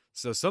 Yep.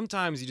 So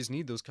sometimes you just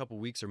need those couple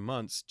weeks or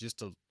months just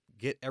to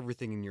get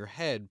everything in your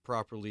head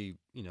properly,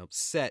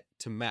 set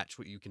to match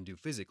what you can do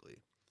physically.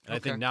 And Okay. I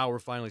think now we're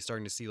finally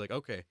starting to see, like,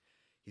 okay,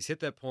 he's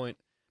hit that point.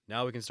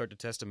 Now we can start to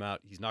test him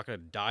out. He's not going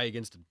to die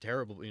against a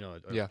terrible,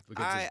 Yeah.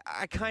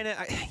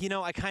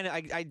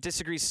 I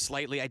disagree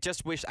slightly. I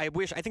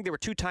think there were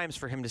 2 times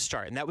for him to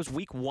start, and that was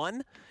week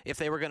 1, if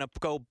they were going to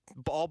go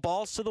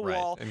balls to the Right.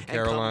 wall And and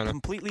Carolina.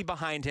 come completely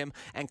behind him,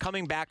 and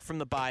coming back from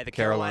the bye, the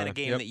Carolina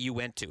game Yep. that you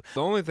went to.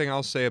 The only thing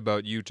I'll say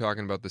about you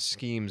talking about the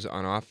schemes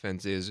on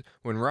offense is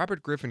when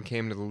Robert Griffin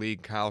came to the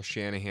league, Kyle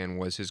Shanahan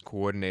was his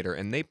coordinator,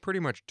 and they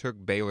pretty much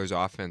took Baylor's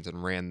offense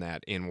and ran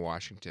that in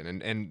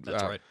Washington. And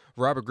That's right.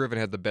 Robert Griffin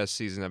had the best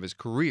season of his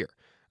career,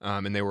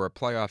 and they were a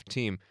playoff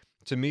team.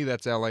 To me,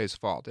 that's LA's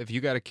fault. If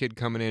you got a kid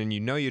coming in and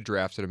you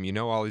drafted him,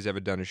 all he's ever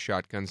done is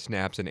shotgun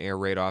snaps and air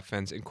raid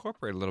offense,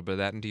 incorporate a little bit of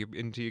that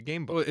into your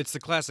game book. Well, it's the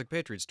classic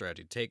Patriots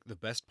strategy. Take the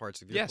best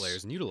parts of your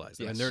players and utilize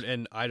them. Yes.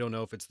 And I don't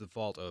know if it's the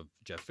fault of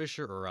Jeff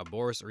Fisher or Rob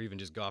Boris or even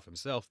just Goff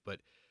himself, but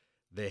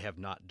they have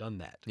not done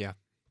that. Yeah.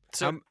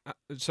 So,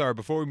 sorry,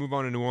 before we move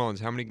on to New Orleans,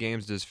 how many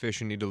games does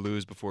Fisher need to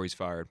lose before he's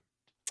fired?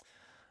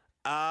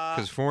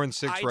 Because 4-6 right now is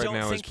pretty bad. I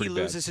don't think he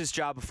loses his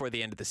job before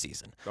the end of the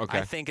season. Okay.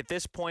 I think at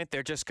this point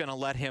they're just going to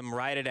let him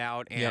ride it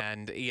out,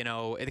 and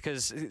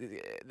because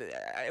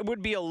it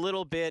would be a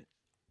little bit.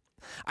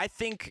 I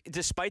think,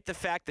 despite the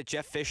fact that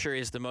Jeff Fisher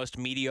is the most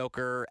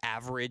mediocre,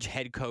 average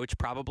head coach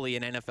probably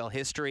in NFL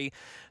history,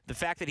 the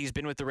fact that he's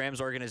been with the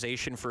Rams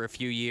organization for a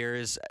few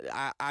years,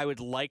 I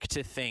would like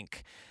to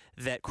think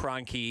that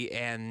Kroenke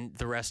and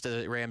the rest of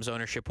the Rams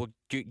ownership will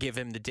give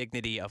him the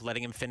dignity of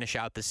letting him finish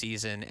out the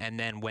season, and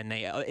then when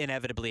they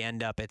inevitably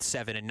end up at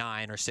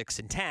 7-9 or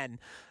 6-10,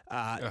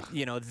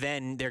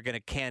 then they're going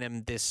to can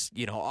him this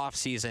off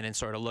season and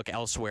sort of look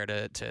elsewhere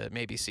to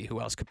maybe see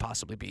who else could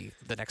possibly be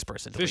the next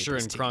person. Fisher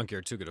and team. Kroenke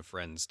are too good of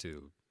friends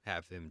to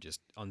have him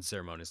just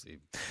unceremoniously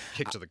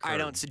kicked to the curb. I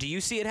don't. Do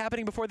you see it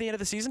happening before the end of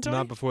the season, Tony?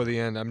 Not before the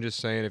end. I'm just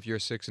saying, if you're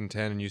 6-10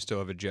 and you still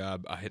have a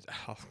job,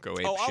 I'll go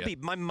ape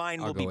shit. My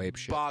mind will be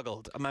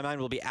boggled. My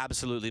mind will be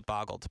absolutely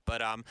boggled.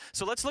 But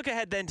so let's look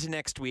ahead then to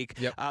next week.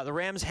 Yep. The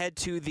Rams head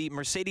to the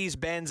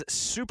Mercedes-Benz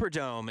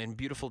Superdome in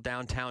beautiful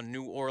downtown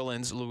New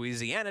Orleans,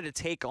 Louisiana, to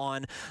take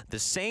on the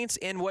Saints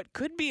in what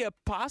could be a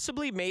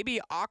possibly maybe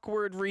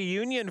awkward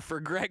reunion for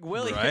Greg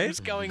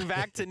Williams going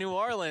back to New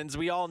Orleans.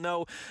 We all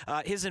know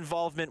his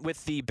involvement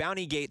with the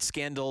Bountygate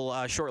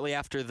scandal shortly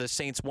after the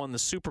Saints won the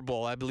Super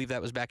Bowl. I believe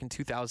that was back in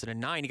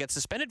 2009. He got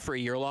suspended for a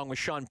year along with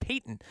Sean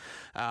Payton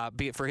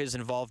for his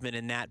involvement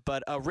in that.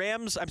 But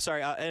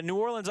New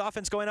Orleans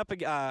offense going up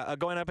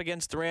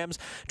against the Rams.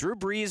 Drew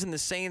Brees and the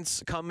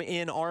Saints come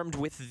in armed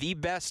with the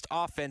best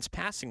offense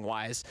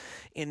passing-wise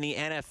in the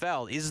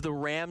NFL. Is the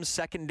Rams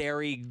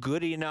secondary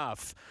good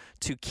enough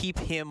to keep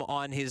him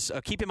honest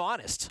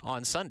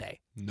on Sunday?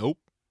 Nope.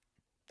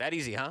 That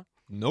easy, huh?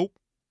 Nope.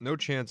 No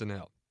chance in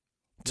hell.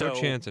 No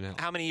chance in hell.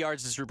 How many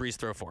yards does Drew Brees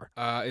throw for?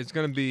 It's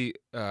going to be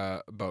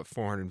about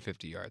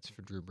 450 yards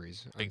for Drew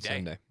Brees on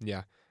Sunday.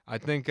 Yeah. I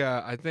think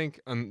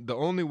the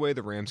only way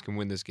the Rams can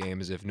win this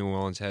game is if New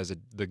Orleans has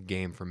the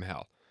game from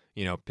hell.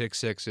 Pick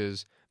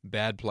sixes,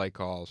 bad play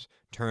calls,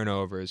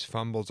 turnovers,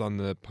 fumbles on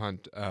the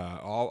punt,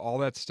 all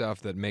that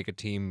stuff that make a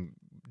team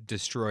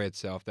destroy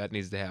itself. That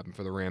needs to happen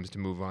for the Rams to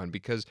move on,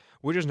 because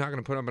we're just not going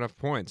to put up enough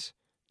points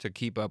to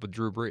keep up with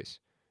Drew Brees.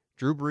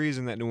 Drew Brees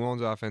and that New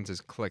Orleans offense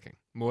is clicking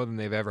more than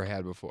they've ever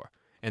had before.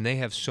 And they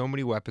have so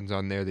many weapons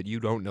on there that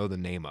you don't know the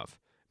name of,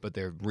 but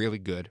they're really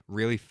good,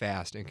 really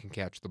fast, and can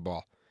catch the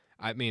ball.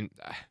 I mean,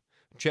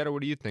 Cheddar,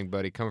 what do you think,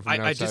 buddy, coming from an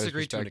outsider's I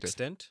disagree to an perspective?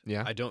 extent.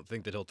 Yeah? I don't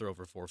think that he'll throw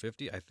for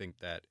 450. I think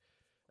that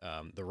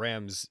the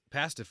Rams'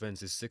 pass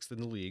defense is 6th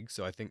in the league,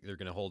 so I think they're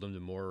going to hold him to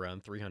more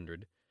around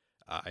 300.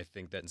 I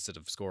think that instead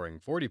of scoring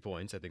 40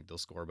 points, I think they'll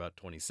score about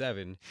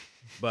 27.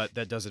 But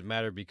that doesn't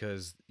matter,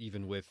 because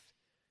even with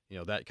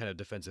that kind of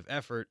defensive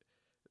effort,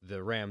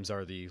 the Rams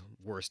are the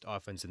worst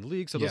offense in the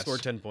league, so they'll score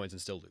 10 points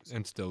and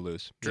still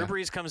lose. Drew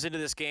Brees comes into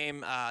this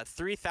game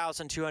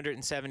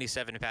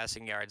 3,277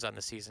 passing yards on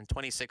the season,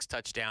 26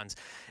 touchdowns,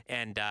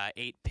 and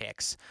 8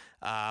 picks.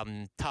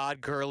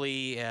 Todd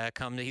Gurley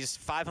he's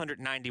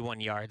 591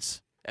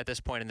 yards at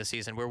this point in the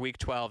season. We're week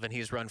 12, and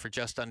he's run for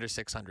just under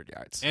 600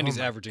 yards. And he's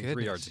averaging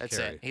 3 yards a That's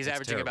carry. it. He's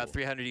averaging about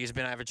 300. He's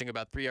been averaging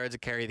about 3 yards a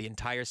carry the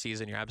entire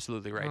season. You're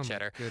absolutely right,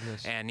 Cheddar.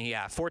 Goodness. And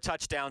 4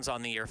 touchdowns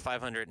on the year,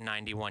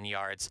 591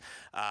 yards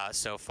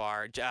so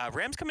far.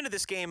 Rams come into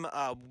this game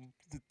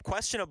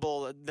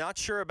questionable. Not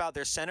sure about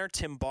their center.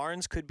 Tim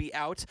Barnes could be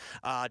out.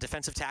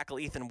 Defensive tackle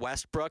Ethan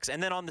Westbrooks.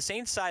 And then on the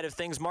Saints side of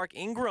things, Mark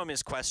Ingram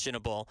is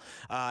questionable,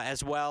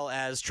 as well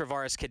as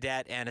Travaris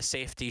Cadet and a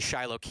safety,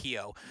 Shiloh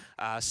Keogh.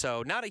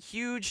 So not a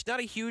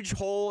huge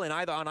hole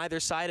on either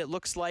side, it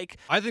looks like.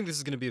 I think this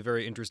is going to be a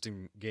very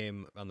interesting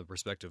game on the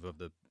perspective of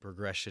the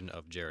progression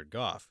of Jared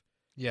Goff.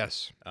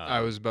 Yes, I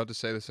was about to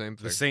say the same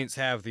thing. The Saints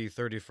have the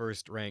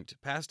 31st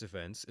ranked pass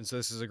defense, and so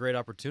this is a great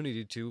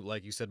opportunity to,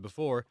 like you said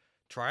before,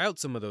 try out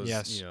some of those,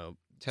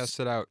 test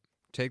it out.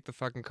 Take the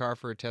fucking car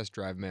for a test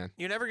drive, man.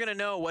 You're never gonna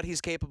know what he's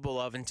capable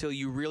of until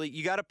you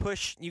gotta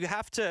push. You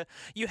have to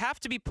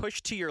be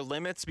pushed to your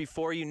limits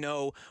before you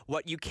know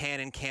what you can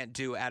and can't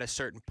do at a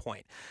certain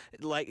point.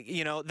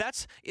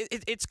 That's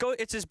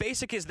it's as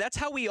basic as that's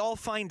how we all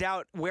find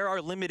out where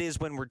our limit is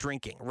when we're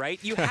drinking, right?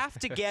 You have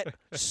to get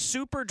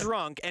super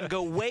drunk and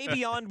go way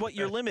beyond what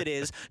your limit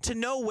is to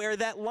know where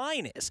that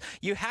line is.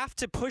 You have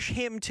to push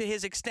him to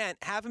his extent,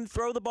 have him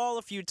throw the ball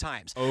a few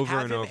times, over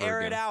have and him over air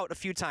again. it out a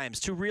few times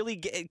to really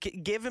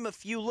give him a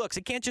few looks.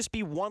 It can't just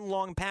be one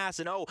long pass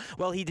and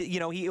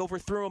he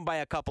overthrew him by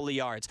a couple of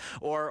yards,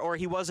 or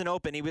he wasn't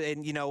open.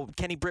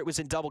 Kenny Britt was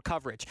in double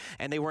coverage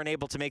and they weren't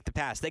able to make the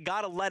pass. They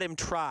got to let him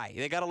try.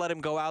 They got to let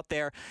him go out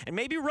there and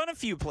maybe run a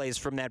few plays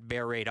from that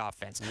Bear Raid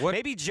offense.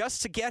 Maybe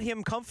just to get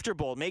him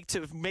comfortable, make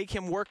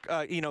him work.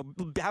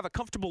 Have a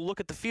comfortable look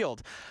at the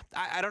field.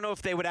 I don't know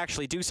if they would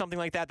actually do something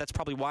like that. That's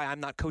probably why I'm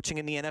not coaching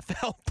in the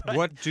NFL. But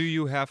what do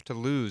you have to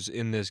lose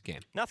in this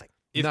game? Nothing.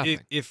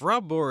 If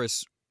Rob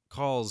Boris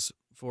calls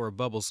for a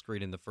bubble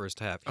screen in the first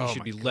half, he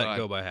should be let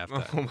go by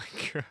halftime. Oh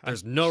my God!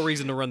 There's no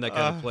reason to run that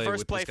kind of play.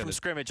 First play from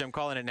scrimmage, I'm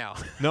calling it now.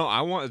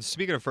 No,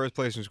 speaking of first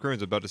plays from scrimmage,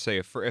 I was about to say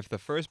if the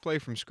first play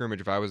from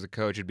scrimmage, if I was the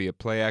coach, it'd be a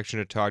play action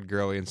to Todd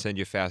Gurley and send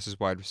your fastest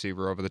wide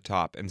receiver over the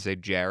top and say,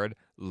 Jared,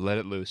 let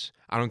it loose.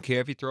 I don't care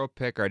if you throw a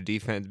pick. Our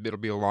defense, it'll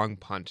be a long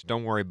punt.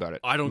 Don't worry about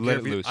it. I don't let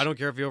care it loose. I don't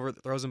care if he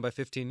overthrows him by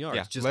 15 yards.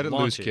 Yeah, just let it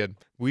loose, it. kid.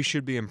 We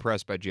should be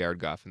impressed by Jared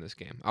Goff in this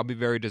game. I'll be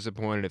very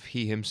disappointed if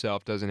he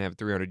himself doesn't have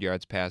 300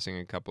 yards passing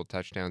and a couple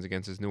touchdowns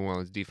against his New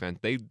Orleans defense.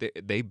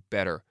 They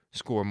better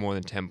score more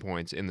than 10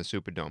 points in the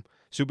Superdome.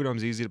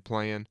 Superdome's easy to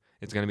play in.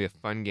 It's going to be a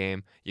fun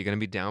game. You're going to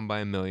be down by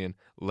 1 million.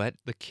 Let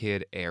the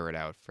kid air it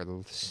out. For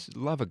the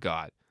love of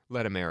God,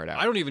 let him air it out.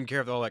 I don't even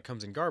care if all that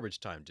comes in garbage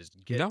time. Just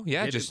get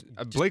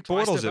Blake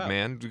Bortles it,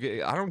 man.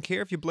 I don't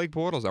care if you Blake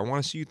Bortles. I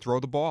want to see you throw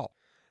the ball.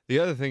 The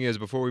other thing is,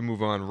 before we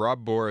move on,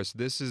 Rob Boris,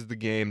 this is the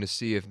game to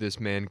see if this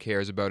man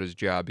cares about his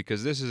job,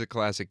 because this is a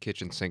classic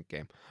kitchen sink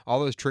game.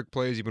 All those trick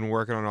plays you've been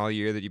working on all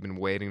year that you've been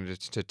waiting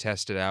to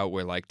test it out,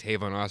 where like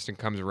Tavon Austin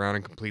comes around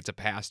and completes a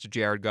pass to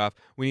Jared Goff,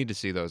 we need to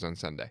see those on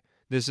Sunday.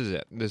 This is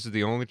it. This is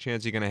the only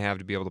chance you're going to have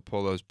to be able to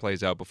pull those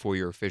plays out before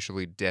you're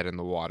officially dead in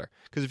the water.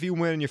 Because if you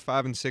win and you're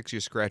 5-6,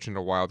 you're scratching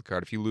a wild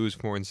card. If you lose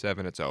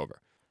 4-7, it's over.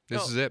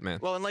 This is it, man.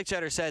 Well, and like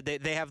Cheddar said,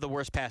 they have the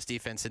worst pass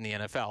defense in the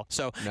NFL.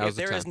 So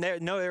there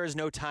is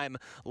no time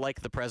like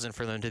the present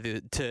for them to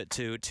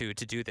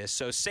do this.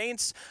 So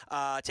Saints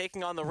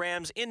taking on the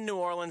Rams in New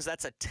Orleans.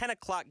 That's a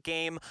 10:00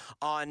 game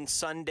on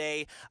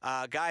Sunday.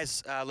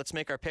 Guys, let's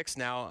make our picks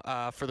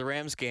now for the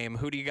Rams game.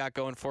 Who do you got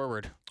going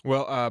forward?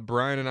 Well,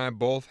 Brian and I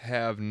both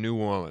have New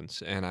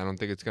Orleans, and I don't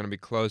think it's going to be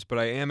close, but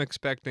I am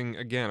expecting,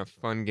 again, a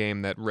fun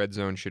game that Red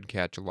Zone should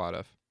catch a lot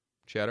of.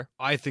 Cheddar?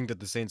 I think that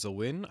the Saints will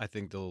win. I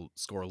think they'll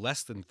score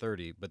less than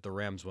 30, but the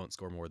Rams won't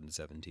score more than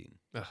 17.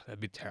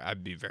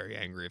 I'd be very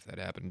angry if that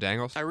happened.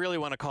 Dangles? I really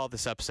want to call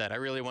this upset. I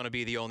really want to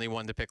be the only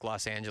one to pick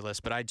Los Angeles,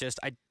 but I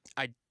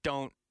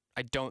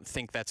don't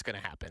think that's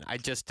going to happen. I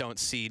just don't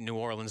see New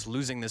Orleans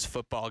losing this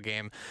football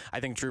game.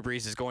 I think Drew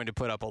Brees is going to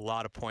put up a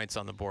lot of points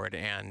on the board,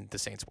 and the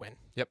Saints win.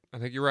 Yep, I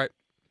think you're right.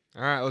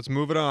 All right, let's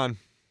move it on.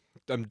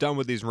 I'm done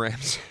with these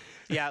Rams.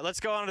 Yeah, let's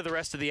go on to the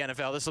rest of the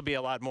NFL. This will be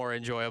a lot more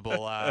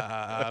enjoyable.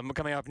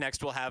 Coming up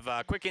next, we'll have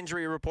a quick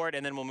injury report,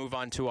 and then we'll move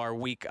on to our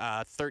Week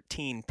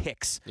 13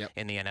 picks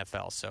in the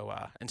NFL. So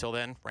until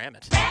then, ram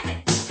it.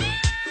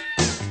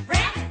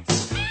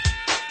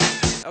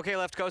 Okay,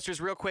 Left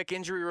Coasters, real quick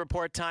injury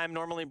report time.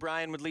 Normally,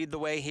 Brian would lead the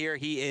way here.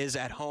 He is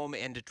at home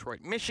in Detroit,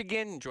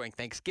 Michigan, enjoying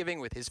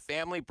Thanksgiving with his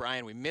family.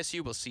 Brian, we miss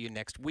you. We'll see you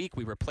next week.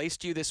 We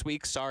replaced you this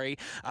week. Sorry.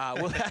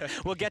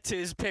 We'll get to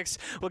his picks.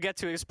 We'll get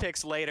to his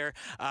picks later.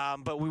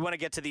 But we want to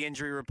get to the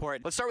injury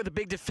report. Let's start with a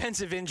big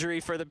defensive injury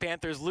for the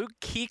Panthers. Luke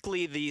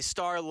Kuechly, the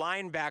star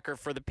linebacker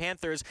for the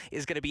Panthers,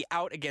 is going to be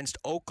out against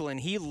Oakland.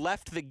 He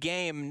left the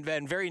game,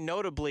 and very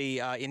notably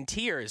in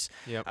tears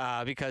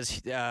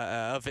because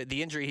of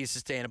the injury he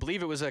sustained. I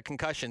believe it was a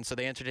concussion, so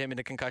they entered him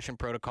into concussion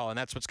protocol, and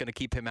that's what's going to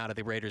keep him out of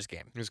the Raiders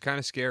game. It was kind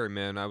of scary,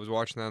 man. I was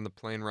watching that on the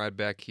plane ride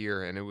back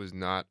here, and it was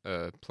not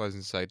a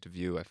pleasant sight to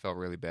view. I felt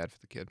really bad for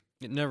the kid.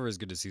 It never is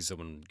good to see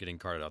someone getting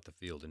carted off the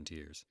field in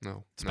tears.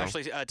 No,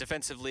 especially a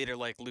defensive leader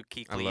like Luke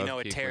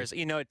Kuechly.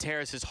 It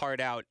tears his heart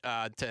out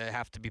to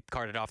have to be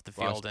carted off the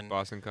field.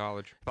 Boston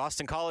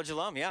College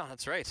alum. Yeah,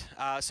 that's right.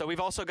 So we've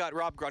also got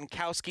Rob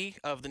Gronkowski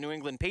of the New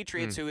England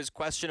Patriots, who is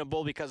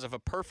questionable because of a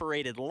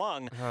perforated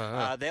lung.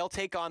 They'll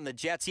take on the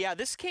Jets. Yeah,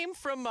 this came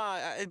from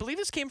I believe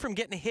this came from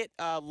getting hit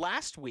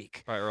last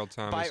week by Earl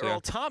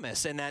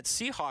Thomas. In that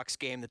Seahawks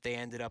game that they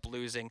ended up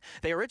losing.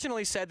 They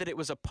originally said that it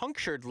was a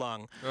punctured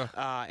lung,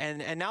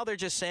 and now they're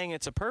just saying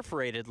it's a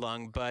perforated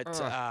lung, but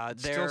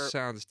still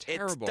sounds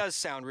terrible. It does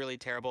sound really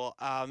terrible.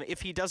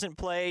 If he doesn't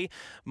play,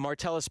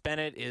 Martellus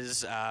Bennett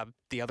is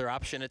the other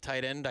option at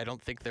tight end. I don't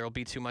think there will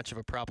be too much of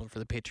a problem for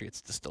the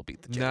Patriots to still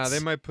beat the Jets. Nah,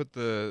 they might put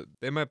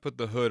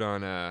the hood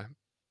on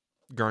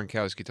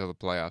Gronkowski till the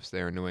playoffs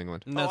there in New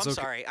England.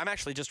 Sorry. I'm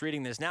actually just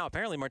reading this now.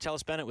 Apparently,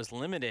 Martellus Bennett was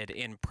limited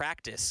in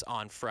practice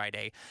on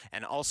Friday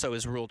and also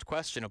is ruled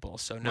questionable.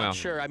 So not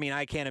sure. I mean,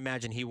 I can't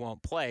imagine he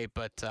won't play,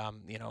 but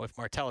if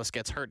Martellus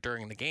gets hurt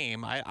during the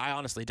game, I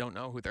honestly don't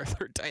know who their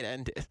third tight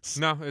end is.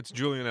 No, it's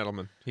Julian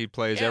Edelman. He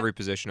plays every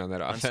position on that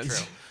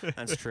offense.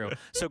 That's true.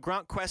 So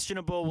Gronk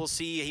questionable. We'll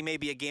see. He may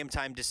be a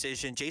game-time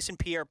decision. Jason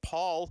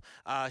Pierre-Paul,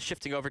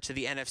 shifting over to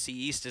the NFC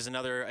East, is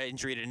another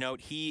injury to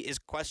note. He is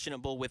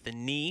questionable with the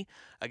knee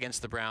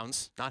against the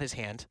Browns. Not his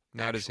hand.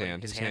 His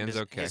hand. His hand's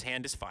okay. His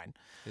hand is fine.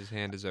 His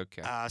hand is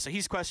okay. So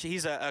he's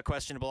a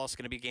questionable. Also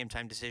going to be a game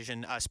time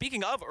decision.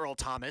 Speaking of Earl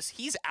Thomas,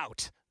 he's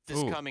out this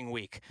Ooh, coming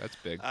week That's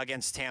big.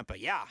 against Tampa.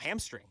 Yeah,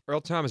 hamstring.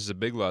 Earl Thomas is a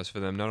big loss for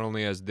them, not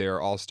only as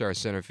their all-star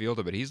center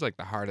fielder, but he's like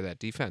the heart of that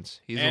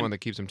defense. He's the And- one that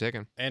keeps them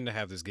ticking. And to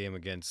have this game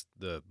against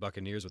the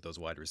Buccaneers with those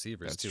wide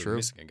receivers, That's too. true.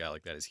 Missing a guy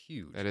like that is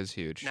huge. That is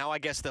huge. Now I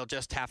guess they'll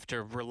just have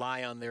to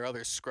rely on their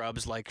other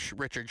scrubs like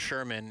Richard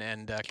Sherman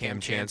and Cam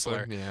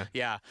Chancellor. Yeah.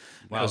 Yeah,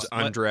 Wow. Those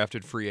What-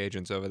 undrafted free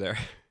agents over there.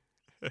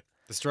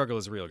 The struggle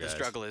is real, the guys.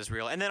 struggle is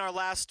real. And then our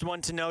last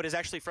one to note is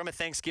actually from a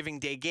Thanksgiving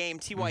Day game.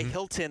 T.Y.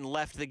 Hilton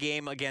left the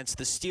game against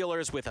the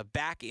Steelers with a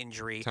back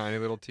injury. Tiny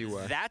little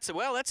T.Y. That's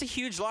a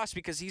huge loss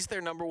because he's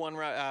their number one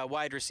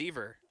wide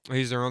receiver.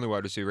 He's their only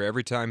wide receiver.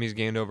 Every time he's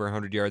gained over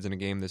 100 yards in a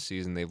game this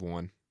season, they've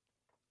won.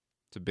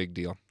 It's a big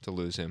deal to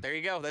lose him. There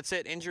you go. That's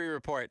it. Injury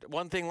report.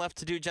 One thing left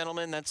to do,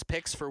 gentlemen. That's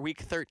picks for Week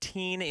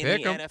 13 in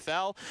Pick the 'em.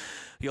 NFL.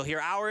 You'll hear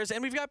ours,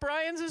 and we've got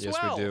Brian's as Yes,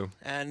 we well. do.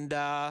 And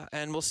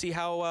we'll see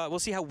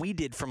how we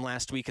did from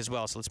last week as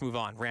well. So let's move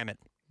on. Ram it.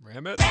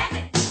 Ram it.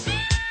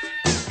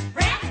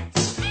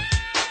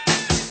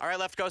 All right,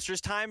 Left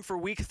Coasters, time for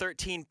Week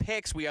 13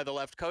 picks. We are the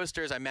Left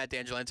Coasters. I'm Matt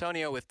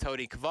D'Angelantonio with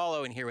Tony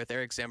Cavallo, and here with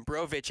Eric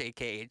Zambrovich,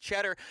 a.k.a.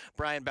 Cheddar.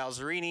 Brian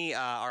Balzerini,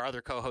 our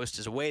other co-host,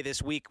 is away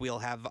this week. We'll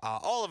have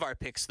all of our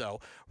picks, though,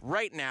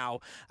 right now.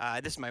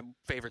 This is my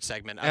favorite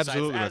segment.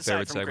 Absolutely my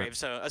aside favorite from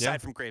segment.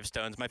 Aside from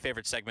Gravestones, my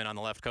favorite segment on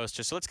the Left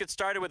Coasters. So let's get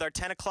started with our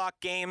 10 o'clock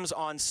games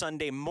on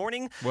Sunday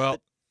morning. Well,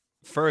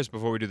 first,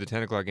 before we do the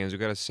 10 o'clock games, we've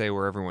got to say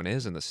where everyone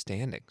is in the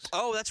standings.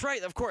 Oh, that's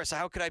right. Of course.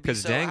 How could I be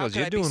Because so Dangles,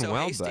 you're doing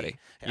well, hasty? buddy.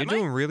 Am You're I?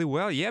 doing really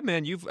well. Yeah,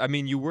 man. You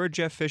were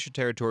Jeff Fisher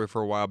territory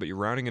for a while, but you're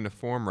rounding into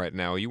form right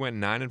now. You went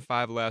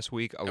 9-5 last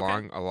week,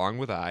 along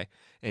with I,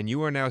 and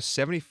you are now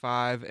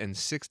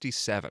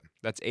 75-67.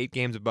 That's 8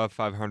 games above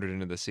 500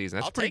 into the season.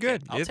 That's I'll pretty take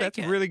it. good. I'll Yeah, take that's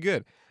it. really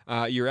good.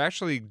 You're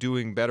actually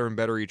doing better and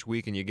better each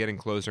week, and you're getting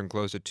closer and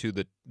closer to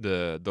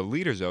the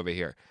leaders over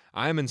here.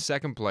 I am in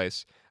second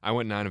place. I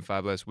went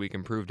 9-5 last week,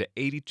 improved to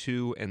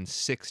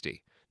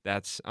 82-60.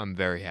 I'm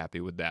very happy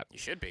with that. You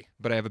should be.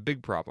 But I have a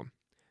big problem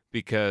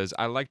because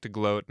I like to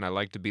gloat and I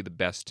like to be the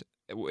best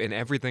in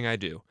everything I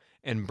do.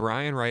 And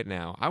Brian, right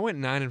now, I went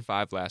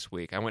 9-5 last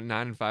week. I went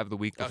 9-5 the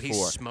week Oh, before. he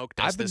smoked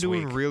us I've been this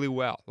doing week. really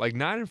well. Like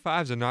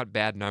 9-5s are not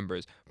bad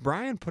numbers.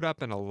 Brian put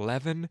up an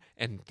 11-3.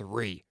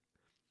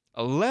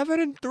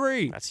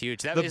 11-3. That's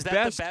huge. The Is that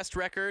best- the best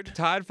record?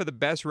 Tied for the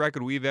best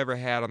record we've ever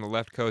had on the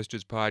Left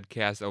Coasters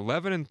podcast.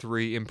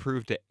 11-3,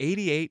 improved to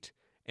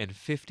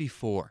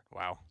 88-54.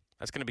 Wow.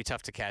 That's going to be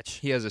tough to catch.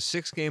 He has a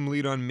 6-game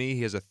lead on me.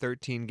 He has a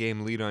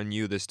 13-game lead on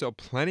you. There's still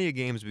plenty of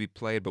games to be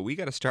played, but we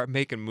got to start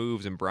making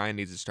moves, and Brian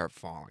needs to start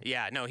falling.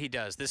 Yeah, no, he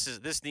does. This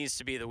needs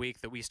to be the week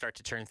that we start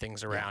to turn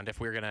things around if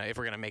we're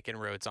gonna make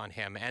inroads on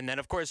him. And then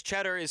of course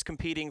Cheddar is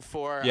competing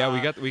for. Yeah,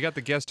 we got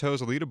the guest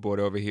host leaderboard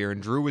over here,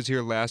 and Drew was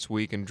here last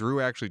week, and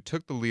Drew actually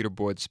took the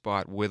leaderboard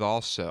spot with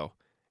also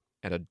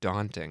at a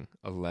daunting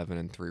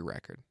 11-3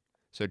 record.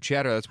 So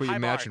Cheddar, that's what High you're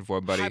bar. matching for,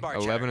 buddy. High bar,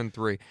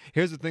 11-3.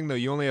 Here's the thing, though: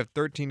 you only have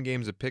 13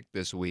 games to pick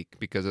this week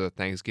because of the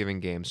Thanksgiving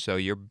game. So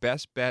your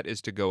best bet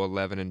is to go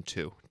 11-2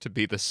 to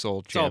be the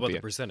sole It's all about champion.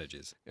 the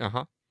percentages.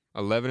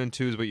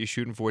 11-2 is what you're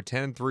shooting for.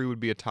 10-3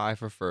 would be a tie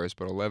for first,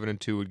 but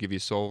 11-2 would give you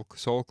sole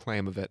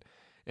claim of it.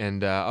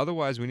 And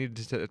otherwise, we need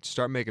to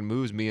start making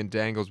moves. Me and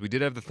Dangles, we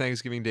did have the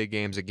Thanksgiving Day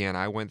games again.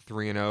 I went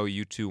 3-0.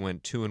 You two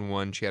went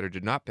 2-1. Cheddar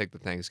did not pick the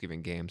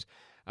Thanksgiving games.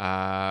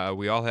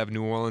 We all have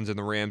New Orleans in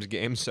the Rams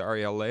game.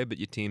 Sorry, LA, but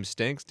your team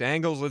stinks.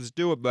 Dangles, let's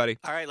do it, buddy.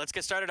 All right, let's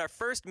get started. Our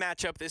first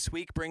matchup this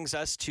week brings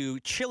us to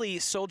chilly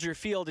Soldier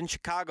Field in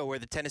Chicago, where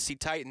the Tennessee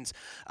Titans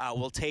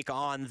will take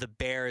on the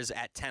Bears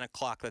at 10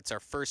 o'clock. That's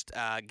our first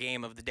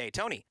game of the day.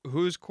 Tony.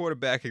 Who's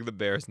quarterbacking the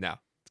Bears now?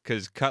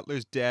 Because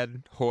Cutler's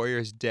dead.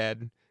 Hoyer's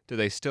dead. Do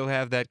they still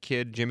have that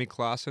kid, Jimmy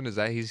Clausen?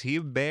 Is he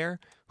a Bear?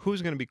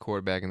 Who's going to be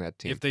quarterbacking that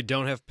team? If they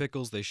don't have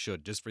pickles, they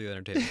should, just for the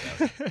entertainment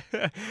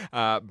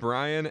value.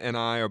 Brian and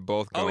I are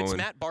both going. Oh, it's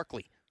Matt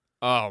Barkley.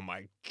 Oh,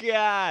 my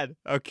God.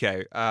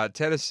 Okay.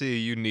 Tennessee,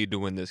 you need to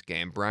win this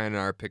game. Brian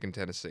and I are picking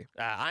Tennessee.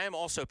 I am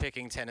also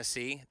picking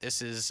Tennessee.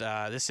 This is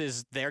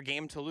their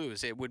game to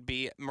lose. It would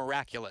be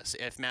miraculous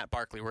if Matt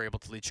Barkley were able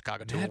to lead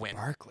Chicago to a win.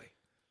 Barkley.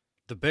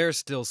 The Bears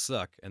still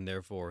suck, and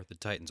therefore the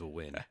Titans will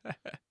win.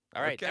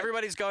 All right, Okay.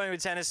 everybody's going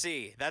with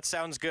Tennessee. That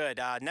sounds good.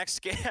 Next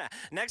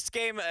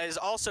game is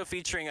also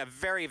featuring a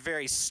very,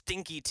 very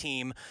stinky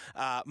team.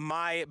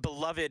 My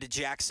beloved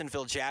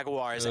Jacksonville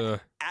Jaguars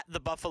at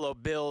the Buffalo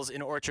Bills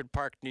in Orchard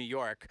Park, New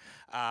York.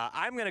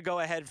 I'm going to go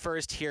ahead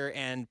first here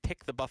and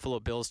pick the Buffalo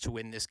Bills to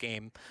win this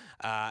game.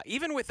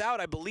 Even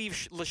without, I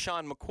believe,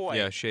 LaShawn McCoy.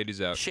 Yeah,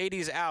 Shady's out.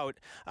 Shady's out.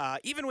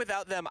 Even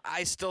without them,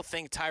 I still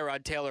think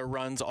Tyrod Taylor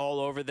runs all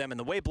over them. And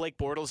the way Blake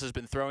Bortles has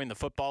been throwing the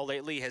football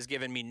lately has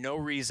given me no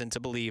reason to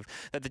believe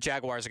believe that the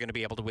Jaguars are going to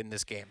be able to win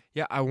this game.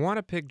 Yeah, I want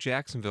to pick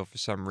Jacksonville for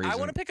some reason. I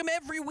want to pick them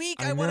every week.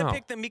 I I want to know.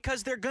 pick them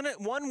because they're gonna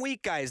one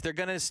week, guys. They're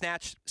gonna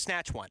snatch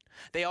one.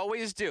 They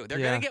always do. They're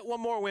Yeah. gonna get one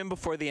more win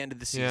before the end of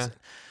the Yeah. season.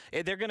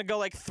 They're gonna go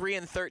like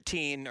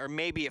 3-13, or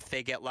maybe if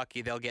they get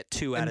lucky, they'll get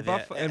 2 out And, of the.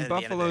 and at the end of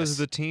Buffalo's this.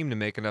 the team to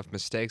make enough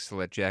mistakes to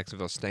let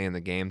Jacksonville stay in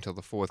the game till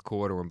the fourth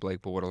quarter when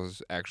Blake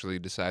Bortles actually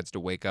decides to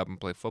wake up and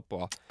play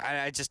football.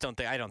 I just don't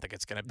think. I don't think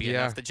it's gonna be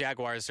Yeah. enough. The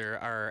Jaguars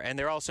are, and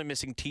they're also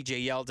missing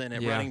T.J. Yeldon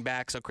at Yeah. running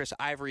back, so Chris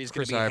Ivory is gonna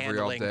Chris be Ivory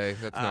all handling day.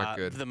 That's not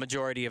good. the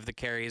majority of the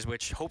carries,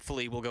 which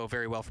hopefully will go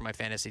very well for my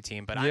fantasy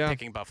team. But Yeah. I'm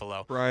picking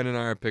Buffalo. Brian and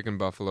I are picking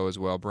Buffalo as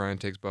well. Brian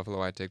takes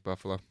Buffalo. I take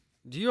Buffalo.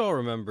 Do you all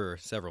remember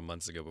several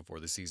months ago before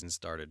the season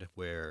started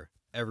where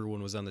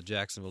everyone was on the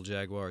Jacksonville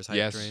Jaguars hype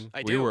Yes, train? I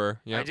we do. were.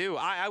 I Yep. do.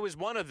 I was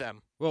one of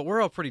them. Well,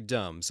 we're all pretty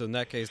dumb, so in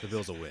that case, the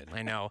Bills will win.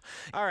 I know.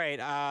 All right.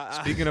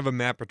 Speaking of a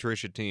Matt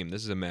Patricia team,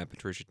 this is a Matt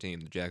Patricia team,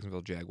 the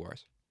Jacksonville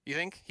Jaguars. You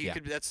think he Yeah.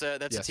 could? That's a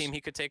Yes. team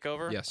he could take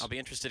over. Yes. I'll be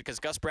interested because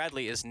Gus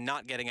Bradley is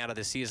not getting out of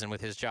the season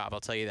with his job.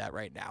 I'll tell you that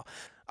right now.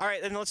 All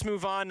right, then let's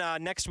move on.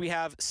 Next we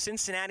have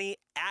Cincinnati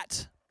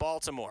at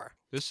Baltimore.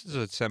 This is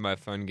a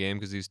semi-fun game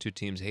because these two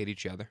teams hate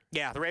each other.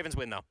 Yeah, the Ravens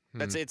win though.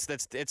 That's it's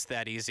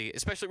that easy.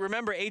 Especially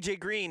remember AJ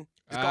Green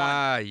is gone.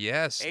 Ah,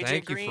 yes. AJ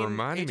Thank Green, you for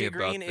reminding me AJ about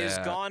Green that. is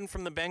gone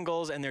from the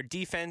Bengals, and their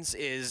defense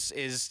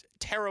is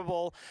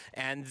terrible.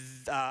 And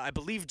I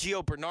believe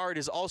Gio Bernard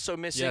is also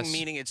missing, Yes.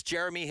 meaning it's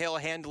Jeremy Hill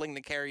handling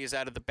the carries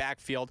out of the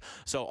backfield.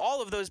 So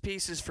all of those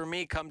pieces for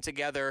me come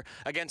together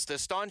against a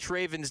staunch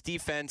Ravens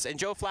defense and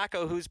Joe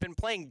Flacco, who's been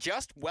playing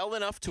just well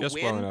enough to Just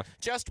win. well enough.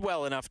 Just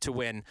well enough to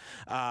win.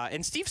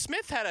 And Steve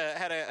Smith had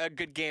a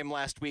good game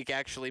last week.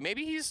 Actually,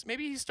 maybe he's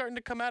starting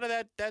to come out of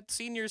that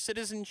senior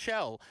citizen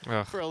shell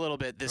Ugh, for a little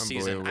bit this season.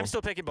 unbelievable. I'm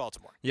still picking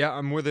Baltimore. Yeah,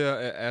 I'm with you,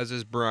 as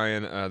is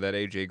Brian. That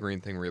AJ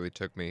Green thing really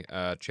took me.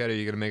 Chet, are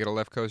you going to make it a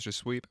left coast or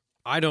sweep?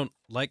 I don't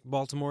like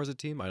Baltimore as a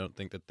team. I don't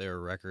think that their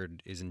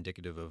record is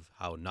indicative of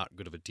how not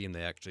good of a team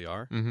they actually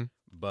are. Mm-hmm.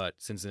 But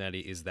Cincinnati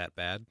is that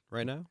bad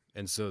right now,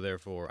 and so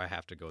therefore I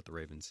have to go with the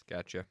Ravens.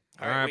 Gotcha.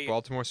 All All right, right,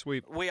 Baltimore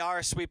sweep. We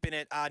are sweeping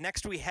it.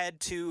 Next, we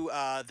head to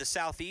the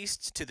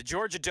southeast, to the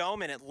Georgia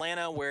Dome in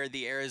Atlanta, where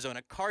the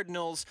Arizona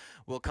Cardinals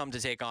will come to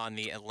take on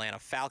the Atlanta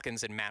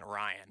Falcons and Matt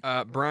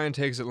Ryan. Brian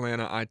takes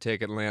Atlanta. I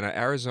take Atlanta.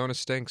 Arizona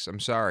stinks. I'm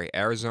sorry.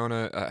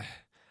 Arizona,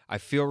 I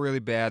feel really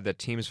bad that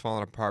team is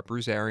falling apart.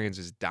 Bruce Arians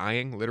is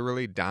dying,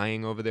 literally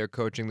dying over there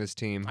coaching this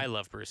team. I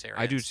love Bruce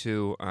Arians. I do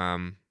too.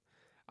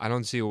 I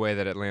don't see a way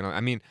that Atlanta.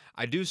 I mean,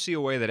 I do see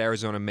a way that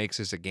Arizona makes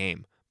this a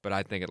game, but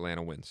I think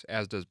Atlanta wins,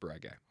 as does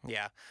Brad Guy.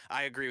 Yeah,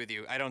 I agree with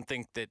you. I don't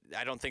think that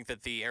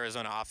the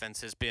Arizona offense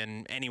has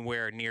been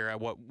anywhere near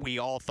what we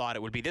all thought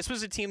it would be. This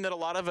was a team that a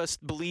lot of us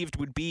believed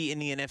would be in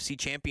the NFC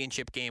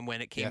Championship game when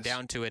it came Yes.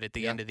 down to it at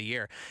the Yeah. end of the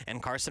year.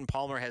 And Carson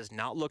Palmer has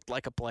not looked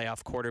like a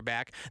playoff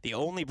quarterback. The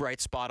only bright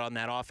spot on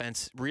that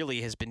offense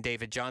really has been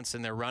David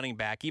Johnson, their running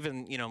back.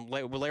 Even,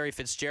 Larry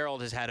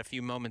Fitzgerald has had a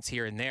few moments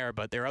here and there,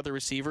 but their other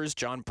receivers,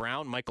 John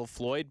Brown, Michael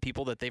Floyd,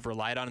 people that they've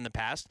relied on in the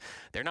past,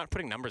 they're not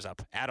putting numbers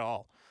up at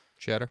all.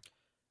 Cheddar.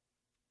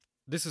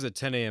 This is a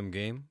 10 a.m.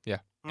 game, Yeah.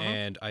 Mhm.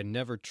 and I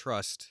never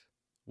trust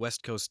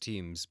West Coast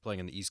teams playing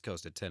on the East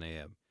Coast at 10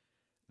 a.m.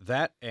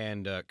 That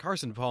and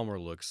Carson Palmer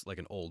looks like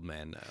an old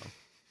man now.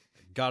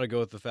 Got to go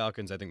with the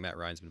Falcons. I think Matt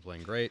Ryan's been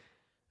playing great.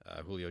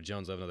 Julio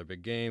Jones will have another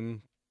big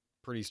game.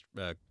 Pretty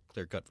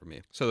clear cut for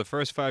me. So the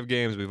first 5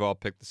 games, we've all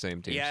picked the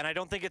same teams. Yeah, and I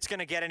don't think it's going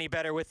to get any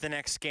better with the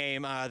next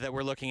game that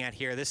we're looking at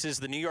here. This is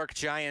the New York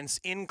Giants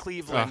in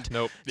Cleveland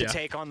nope. to Yeah.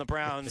 take on the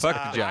Browns.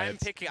 Fuck the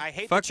Giants. I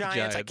hate Fuck the the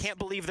Giants. I Giants. can't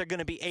believe they're going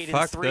to be 8-3.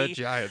 Fuck the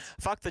Giants.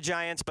 Fuck the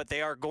Giants, but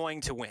they are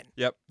going to win.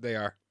 Yep, they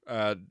are.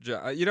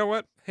 You know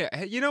what?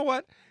 Hey, you know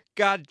what?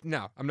 God,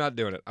 no, I'm not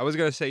doing it. I was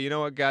gonna say, you know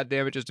what? God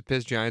damn it, just to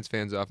piss Giants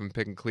fans off, I'm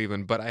picking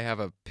Cleveland, but I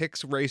have a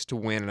picks race to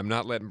win, and I'm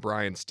not letting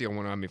Brian steal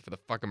one on me for the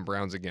fucking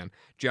Browns again.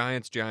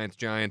 Giants,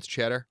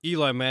 Cheddar.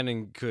 Eli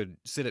Manning could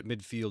sit at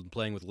midfield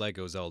playing with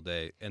Legos all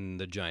day, and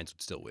the Giants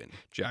would still win.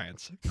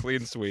 Giants.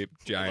 Clean sweep.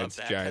 Giants,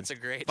 Love that. Giants. That's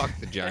a great. Fuck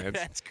the Giants.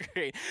 That's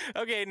great.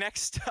 Okay,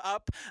 next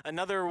up,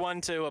 another one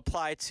to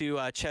apply to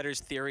Cheddar's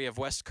theory of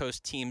West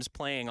Coast teams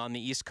playing on the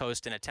East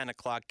Coast in a 10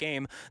 o'clock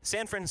game.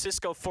 San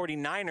Francisco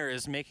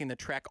 49ers making the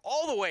trek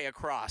all the way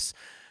across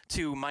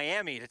to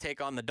Miami to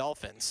take on the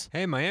Dolphins.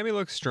 Hey, Miami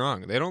looks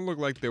strong. They don't look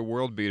like they're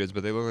world beaters,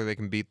 but they look like they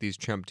can beat these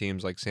chump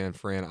teams like San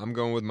Fran. I'm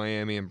going with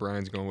Miami, and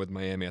Brian's going with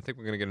Miami. I think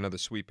we're going to get another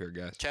sweep here,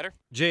 guys. Cheddar?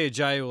 Jay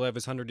Ajayi will have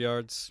his 100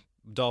 yards.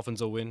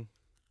 Dolphins will win.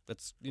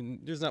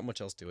 There's not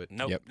much else to it.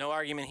 Nope, Yep. no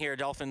argument here.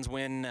 Dolphins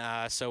win,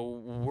 so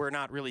we're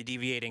not really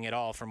deviating at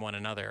all from one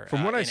another.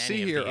 From what I in see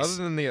any of here, these.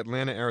 other than the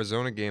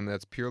Atlanta-Arizona game,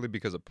 that's purely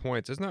because of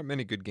points. There's not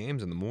many good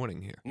games in the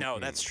morning here. No,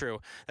 that's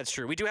true. That's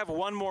true. We do have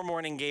one more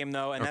morning game,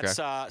 though, and Okay.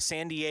 that's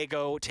San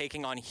Diego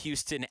taking on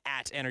Houston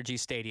at Energy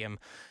Stadium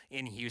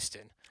in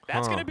Houston.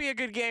 That's Huh. going to be a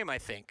good game, I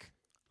think.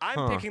 I'm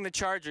Huh. picking the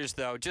Chargers,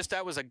 though. Just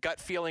that was a gut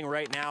feeling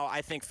right now.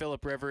 I think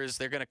Phillip Rivers,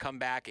 they're going to come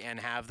back and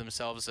have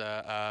themselves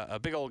a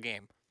big old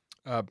game.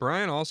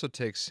 Brian also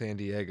takes San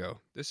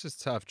Diego. This is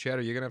tough.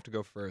 Cheddar, you're going to have to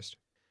go first.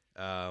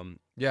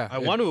 Yeah, I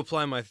want to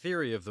apply my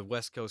theory of the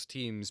West Coast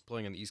teams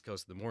playing on the East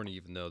Coast in the morning,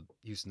 even though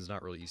Houston's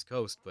not really East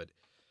Coast. But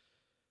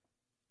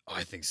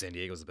I think San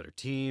Diego's a better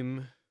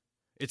team.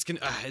 It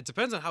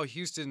depends on how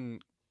Houston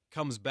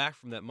comes back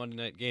from that Monday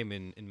night game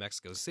in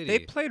Mexico City. They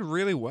played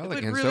really well They played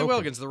against really well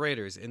Oakland. against the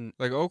Raiders, and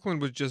Like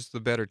Oakland was just the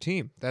better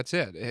team. That's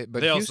it.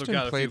 But they Houston also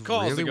got a played few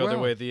calls really to go well.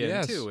 their way at the end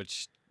Yes. too,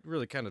 which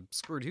really kind of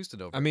screwed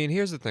Houston over. I mean,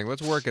 here's the thing.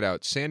 Let's work it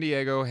out. San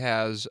Diego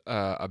has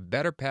a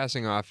better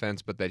passing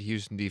offense, but that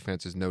Houston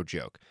defense is no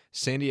joke.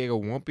 San Diego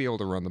won't be able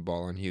to run the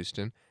ball on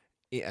Houston.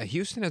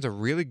 Houston has a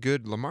really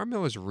good. Lamar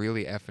Miller's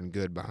really effing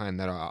good behind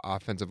that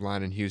offensive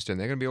line in Houston.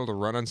 They're going to be able to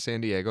run on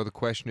San Diego. The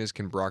question is,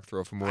 can Brock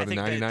throw for more than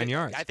 99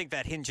 yards? I think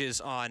that hinges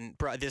on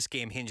this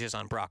game hinges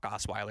on Brock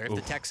Osweiler. If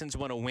the Texans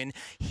want to win,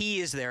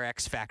 he is their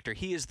X factor.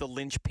 He is the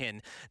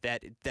linchpin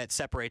that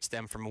separates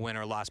them from a win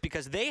or loss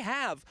because they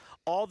have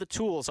all the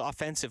tools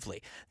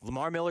offensively.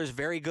 Lamar Miller's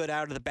very good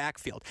out of the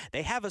backfield.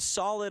 They have a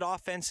solid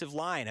offensive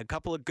line, a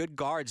couple of good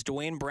guards.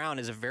 Dwayne Brown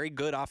is a very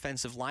good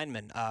offensive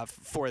lineman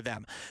for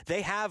them.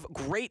 They have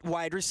great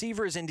wide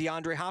receivers in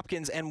DeAndre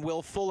Hopkins and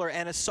Will Fuller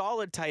and a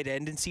solid tight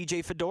end in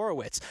C.J.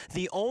 Fedorowicz.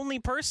 The only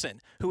person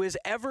who is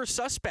ever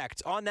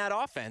suspect on that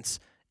offense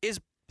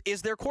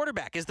is their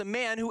quarterback, is the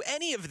man who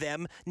any of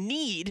them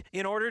need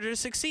in order to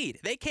succeed.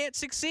 They can't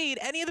succeed,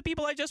 any of the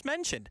people I just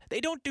mentioned. They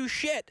don't do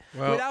shit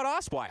without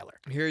Osweiler.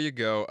 Here you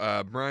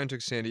go. Brian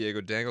took San Diego.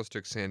 Dangles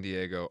took San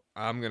Diego.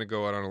 I'm going to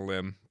go out on a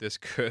limb. This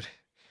could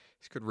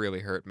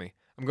really hurt me.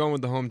 I'm going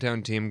with the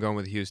hometown team. I'm going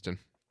with Houston.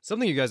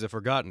 Something you guys have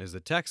forgotten is the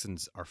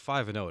Texans are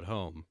 5-0 at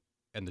home,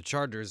 and the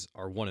Chargers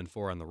are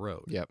 1-4 on the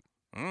road. Yep.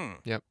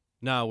 Yep.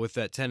 Now, with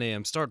that 10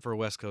 a.m. start for a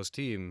West Coast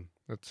team,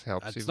 That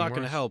helps. it's even not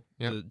going to worse. help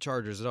Yep. the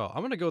Chargers at all. I'm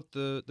going to go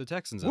with the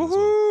Texans on this one.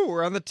 Woohoo!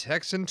 We're on the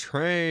Texan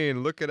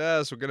train. Look at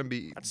us. We're going to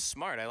be. That's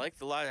smart. I like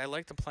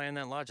the play in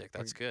that logic.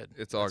 That's good.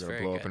 It's all That's going to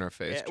very blow up good. in our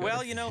face. Yeah, well,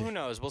 who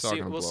knows? We'll It's all see.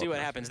 gonna We'll blow see up what in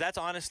our happens. That's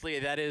honestly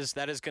that is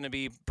going to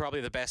be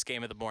probably the best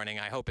game of the morning.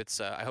 I hope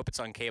it's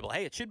on cable.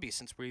 Hey, it should be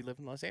since we live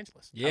in Los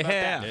Angeles. How about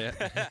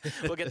that?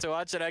 We'll get to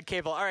watch it on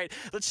cable. All right,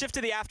 let's shift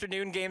to the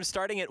afternoon game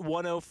starting at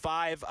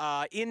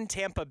 1:05 in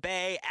Tampa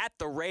Bay at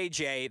the Ray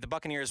J. The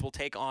Buccaneers will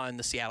take on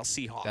the Seattle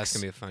Seahawks. That's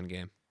going to be a fun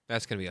game.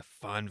 That's going to be a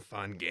fun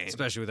game.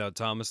 Especially without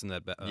Thomas and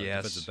that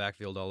Yes. defensive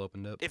backfield all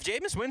opened up. If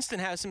Jameis Winston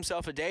has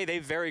himself a day, they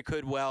very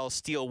could well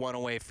steal one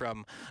away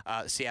from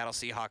Seattle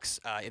Seahawks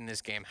in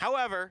this game.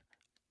 However,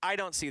 I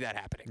don't see that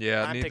happening.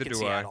 Yeah, I'm neither picking do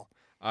Seattle.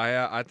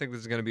 I think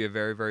this is going to be a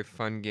very, very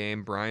fun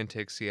game. Brian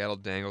takes Seattle.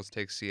 Dangles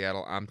takes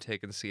Seattle. I'm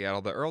taking Seattle.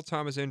 The Earl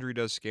Thomas injury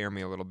does scare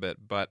me a little bit,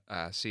 but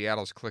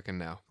Seattle's clicking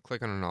now.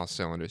 Clicking on all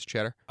cylinders.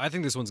 Cheddar? I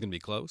think this one's going to be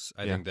close.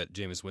 I Yeah. think that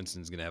Jameis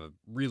Winston's going to have a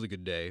really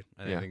good day.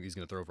 I think he's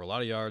going to throw for a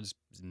lot of yards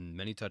and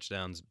many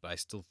touchdowns, but I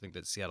still think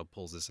that Seattle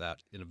pulls this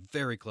out in a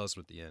very close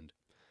one at the end.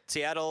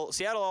 Seattle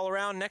all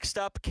around. Next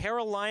up,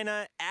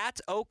 Carolina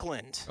at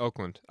Oakland.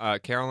 Oakland.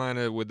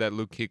 Carolina, with that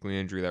Luke Kuechly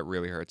injury, that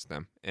really hurts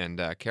them. And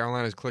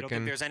Carolina's You don't think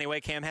clicking. there's any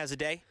way Cam has a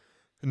day?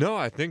 No,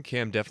 I think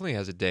Cam definitely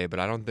has a day, but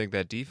I don't think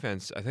that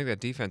defense. I think that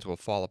defense will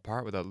fall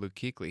apart without Luke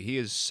Kuechly. He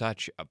is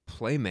such a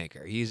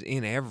playmaker. He's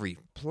in every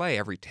play,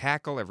 every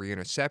tackle, every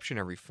interception,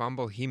 every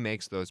fumble. He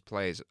makes those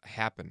plays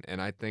happen,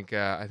 and I think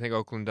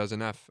Oakland does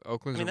enough.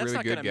 Oakland's I mean, a that's really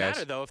not good going to guys.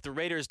 matter though if the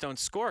Raiders don't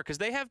score because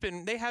they have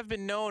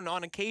been known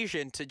on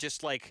occasion to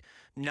just like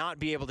not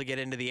be able to get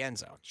into the end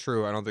zone.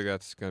 True, I don't think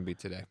that's going to be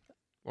today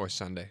or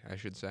Sunday, I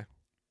should say.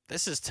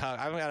 This is tough.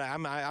 I'm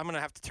gonna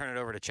have to turn it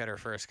over to Cheddar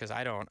first because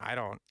I don't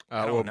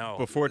Well, know.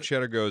 Before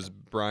Cheddar goes,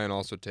 Brian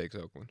also takes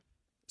Oakland.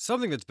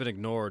 Something that's been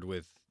ignored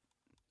with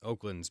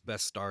Oakland's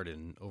best start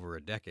in over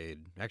a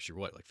decade. Actually,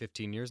 what, like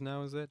 15 years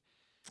now, is it?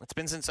 It's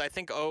been since I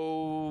think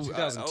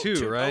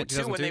 2002, right?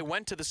 2002 when 2002? they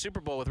went to the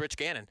Super Bowl with Rich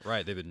Gannon.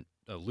 Right, they've been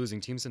a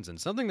losing team since then.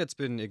 Something that's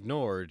been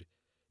ignored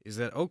is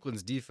that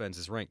Oakland's defense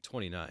is ranked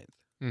 29th.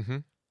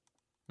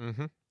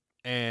 Mm-hmm.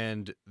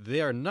 And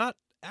they are not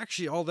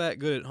actually all that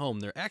good at home.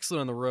 They're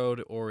excellent on the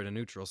road or in a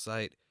neutral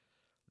site.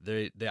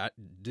 Do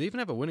they even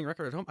have a winning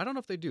record at home? I don't know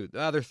if they do.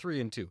 They're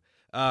 3-2.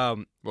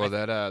 Well,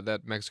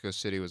 that Mexico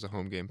City was a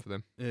home game for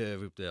them.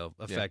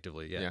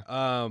 Effectively, yeah.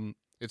 Yeah.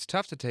 It's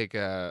tough to take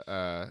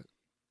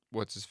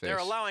what's his face. They're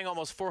allowing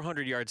almost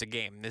 400 yards a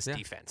game in this Yeah.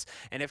 defense.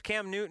 And if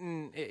Cam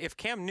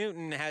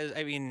Newton has,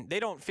 I mean, you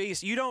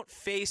don't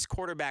face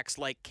quarterbacks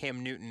like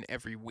Cam Newton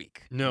every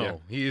week. No, Yeah.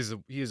 he is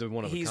a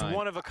one of a He's kind.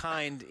 one of a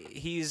kind.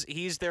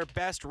 He's their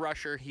best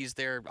rusher. He's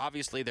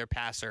obviously their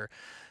passer.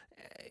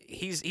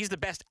 He's the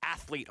best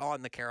athlete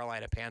on the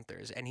Carolina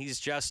Panthers, and he's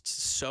just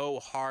so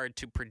hard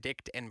to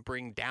predict and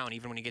bring down,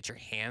 even when you get your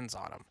hands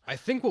on him. I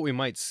think what we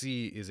might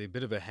see is a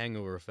bit of a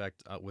hangover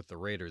effect with the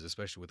Raiders,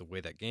 especially with the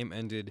way that game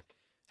ended,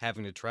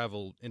 having to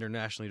travel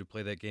internationally to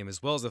play that game,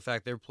 as well as the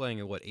fact they're playing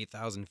at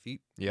 8,000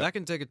 feet. Yep. That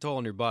can take a toll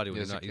on your body when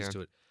Yes, you're not it used can.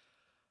 to it.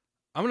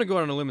 I'm gonna go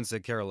out on a limb and say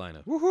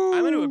Carolina. Woohoo!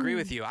 I'm going to agree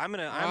with you. I'm going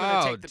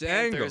to take the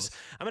dangles. Panthers.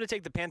 I'm going to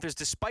take the Panthers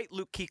despite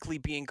Luke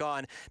Kuechly being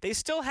gone. They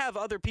still have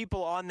other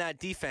people on that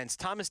defense.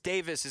 Thomas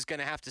Davis is going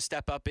to have to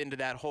step up into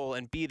that hole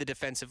and be the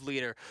defensive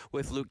leader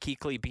with Luke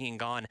Kuechly being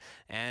gone.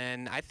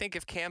 And I think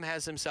if Cam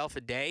has himself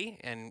a day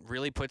and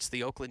really puts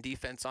the Oakland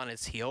defense on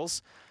its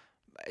heels,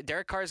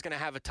 Derek Carr is going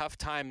to have a tough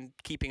time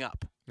keeping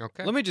up.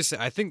 Okay. Let me just say,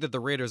 I think that the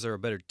Raiders are a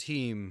better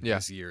team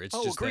this year. It's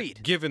just agreed.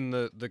 that given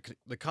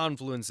the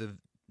confluence of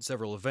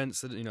several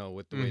events that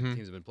with the way the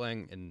teams have been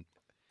playing and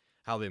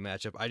how they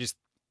match up,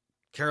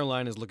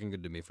 Carolina is looking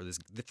good to me for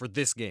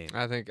this game.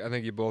 I think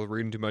you're both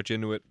reading too much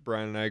into it.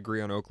 Brian and I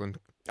agree on Oakland.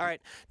 All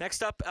right.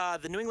 Next up,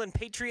 the New England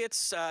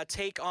Patriots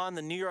take on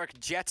the New York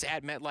Jets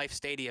at MetLife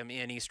Stadium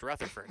in East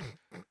Rutherford.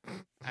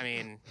 I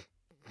mean,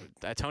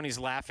 Tony's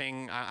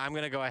laughing. I'm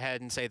going to go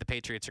ahead and say the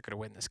Patriots are going to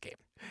win this game.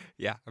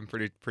 Yeah, I'm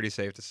pretty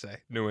safe to say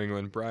New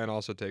England. Brian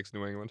also takes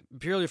New England.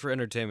 Purely for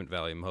entertainment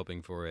value, I'm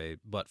hoping for a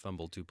butt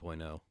fumble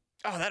 2.0.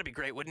 Oh, that'd be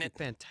great, wouldn't it?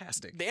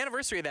 Fantastic. The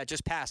anniversary of that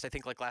just passed, I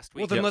think, like last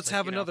week. Well, then Yep. let's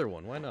have another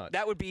one. Why not?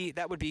 That would be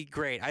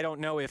great. I don't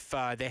know if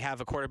they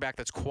have a quarterback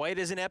that's quite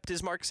as inept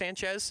as Mark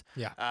Sanchez.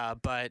 Yeah.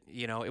 But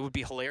it would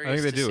be hilarious.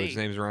 I think they to do. see. His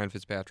name's Ryan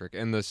Fitzpatrick.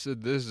 And this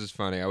is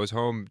funny. I was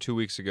home 2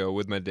 weeks ago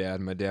with my dad.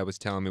 My dad was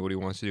telling me what he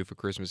wants to do for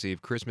Christmas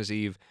Eve. Christmas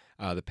Eve,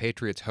 the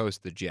Patriots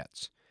host the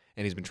Jets.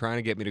 And he's been trying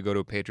to get me to go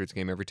to a Patriots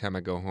game every time I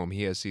go home.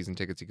 He has season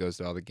tickets. He goes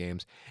to all the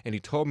games. And he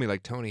told me,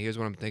 like, Tony, here's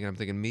what I'm thinking. I'm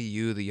thinking me,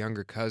 you, the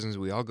younger cousins,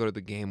 we all go to the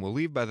game. We'll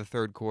leave by the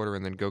third quarter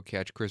and then go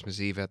catch Christmas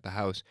Eve at the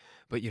house.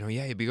 But, you'd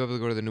be able to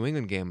go to the New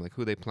England game. Like,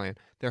 who are they playing?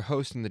 They're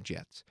hosting the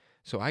Jets.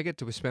 So I get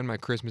to spend my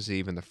Christmas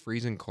Eve in the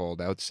freezing cold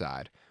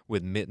outside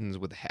with mittens,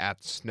 with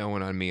hats,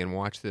 snowing on me, and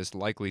watch this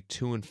likely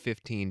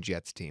 2-15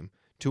 Jets team,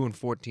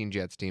 2-14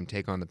 Jets team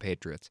take on the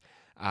Patriots.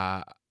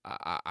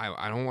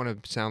 I don't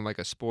want to sound like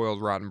a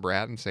spoiled, rotten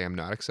brat and say I'm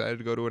not excited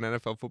to go to an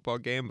NFL football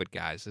game, but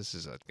guys, this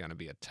is going to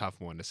be a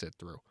tough one to sit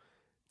through.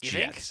 You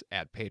Jets think?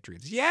 At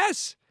Patriots,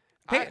 yes.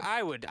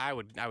 I would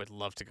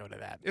love to go to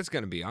that. It's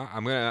going to be.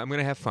 I'm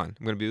gonna have fun.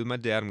 I'm gonna be with my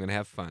dad. I'm gonna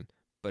have fun.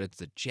 But it's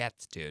the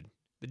Jets, dude.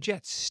 The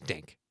Jets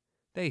stink.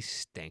 They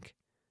stink.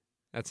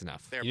 That's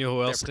enough. You know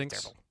who else they're pretty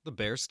stinks? terrible. The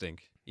Bears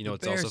stink. You The know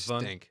what's also Bears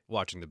fun? stink.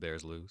 Watching the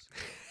Bears lose.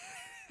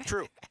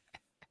 True.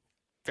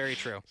 Very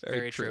true.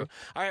 Very true.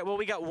 All right, well,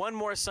 we got one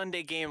more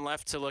Sunday game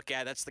left to look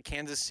at. That's the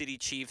Kansas City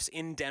Chiefs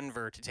in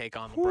Denver to take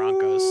on the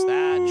Broncos.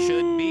 That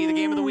should be the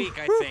game of the week,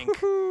 I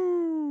think.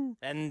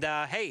 And,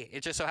 hey,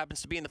 it just so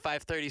happens to be in the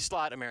 5:30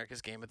 slot,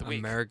 America's Game of the Week.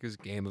 America's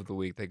Game of the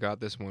Week. They got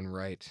this one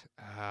right.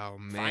 Oh,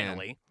 man.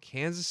 Finally.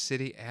 Kansas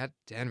City at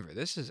Denver.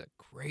 This is a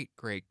great,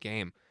 great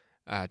game.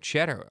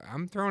 Cheddar,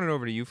 I'm throwing it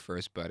over to you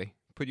first, buddy.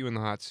 Put you in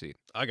the hot seat.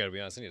 I got to be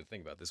honest. I need to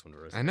think about this one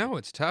first. I know,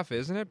 it's tough,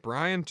 isn't it?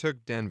 Brian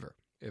took Denver.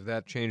 If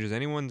that changes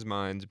anyone's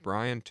minds,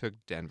 Brian took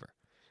Denver.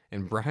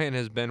 And Brian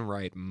has been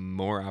right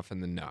more often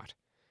than not.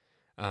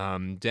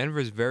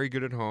 Denver's very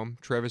good at home.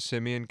 Trevor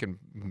Siemian can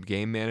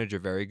game manage a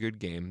very good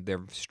game.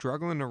 They're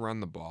struggling to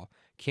run the ball.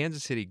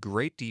 Kansas City,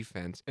 great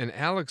defense. And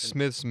Alex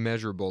Smith's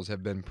measurables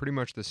have been pretty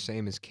much the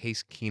same as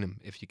Case Keenum,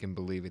 if you can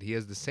believe it. He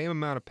has the same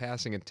amount of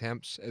passing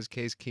attempts as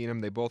Case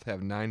Keenum. They both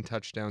have 9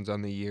 touchdowns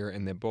on the year,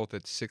 and they're both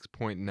at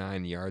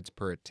 6.9 yards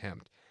per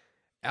attempt.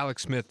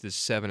 Alex Smith is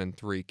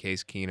 7-3.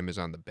 Case Keenum is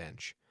on the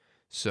bench.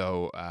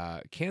 So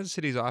Kansas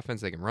City's offense,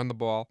 they can run the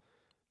ball.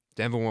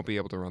 Denver won't be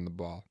able to run the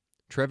ball.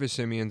 Trevor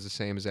Siemian's the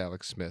same as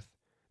Alex Smith.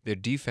 Their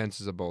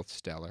defenses are both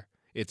stellar.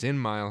 It's in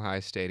Mile High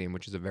Stadium,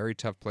 which is a very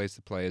tough place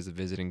to play as a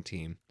visiting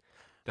team.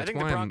 I think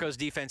the Broncos'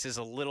 defense is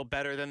a little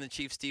better than the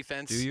Chiefs'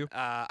 defense. Do you?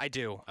 I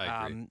do.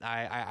 I agree.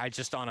 I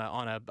just on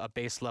a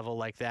base level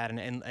like that,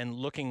 and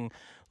looking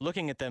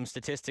at them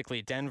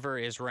statistically, Denver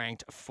is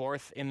ranked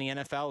 4th in the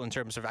NFL in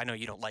terms of. I know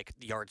you don't like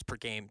yards per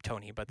game,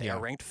 Tony, but they are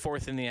ranked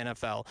 4th in the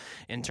NFL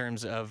in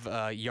terms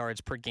of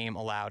yards per game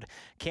allowed.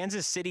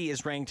 Kansas City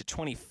is ranked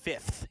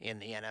 25th in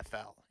the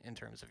NFL in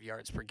terms of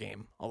yards per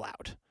game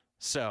allowed.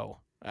 So.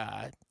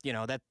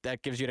 That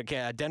gives you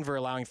to Denver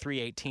allowing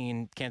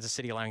 318, Kansas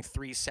City allowing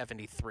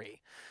 373.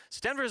 So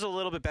Denver's a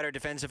little bit better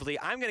defensively.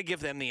 I'm going to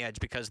give them the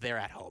edge because they're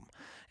at home,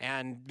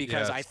 and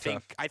because I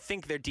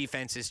think their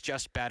defense is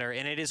just better.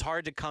 And it is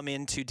hard to come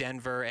into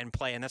Denver and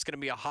play, and that's going to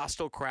be a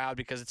hostile crowd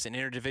because it's an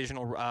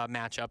interdivisional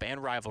matchup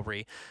and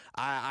rivalry.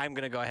 I'm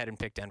going to go ahead and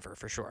pick Denver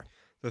for sure.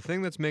 The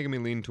thing that's making me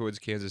lean towards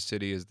Kansas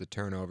City is the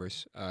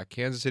turnovers.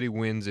 Kansas City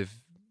wins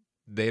if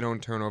they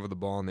don't turn over the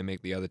ball and they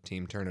make the other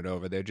team turn it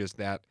over. They're just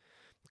that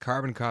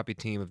carbon copy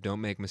team of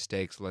don't make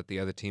mistakes, let the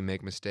other team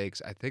make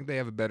mistakes. I think they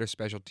have a better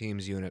special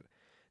teams unit.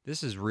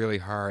 This is really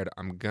hard.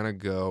 I'm gonna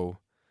go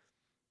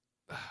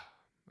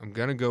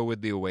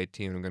with the away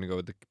team. I'm gonna go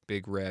with the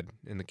Big Red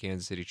and the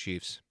Kansas City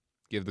Chiefs.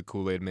 Give the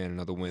Kool-Aid Man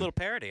another win. A little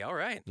parody, all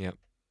right. Yep.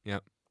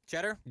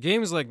 Cheddar?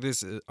 Games like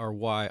this are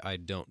why I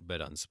don't bet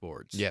on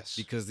sports. Yes.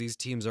 Because these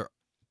teams are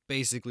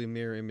basically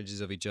mirror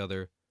images of each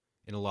other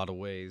in a lot of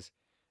ways.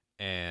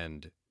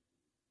 And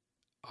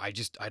I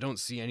don't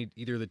see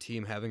either of the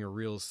team having a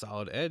real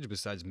solid edge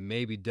besides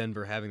maybe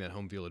Denver having that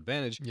home field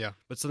advantage. Yeah.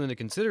 But something to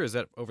consider is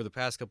that over the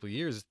past couple of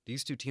years,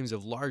 these two teams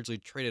have largely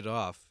traded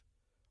off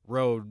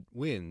road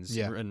wins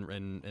Yeah.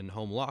 and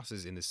home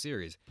losses in the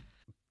series.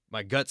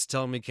 My gut's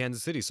telling me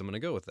Kansas City, so I'm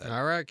going to go with that.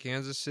 All right,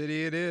 Kansas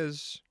City it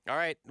is. All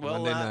right. Well,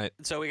 Monday night.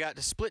 So we got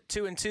to split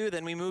 2 and 2.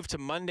 Then we move to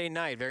Monday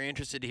night. Very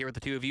interested to hear what the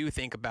two of you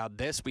think about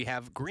this. We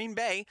have Green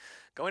Bay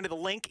going to the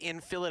Link in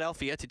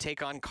Philadelphia to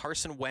take on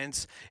Carson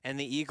Wentz and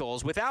the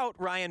Eagles. Without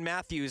Ryan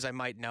Matthews, I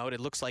might note,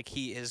 it looks like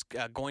he is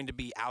going to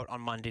be out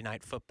on Monday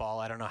Night Football.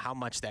 I don't know how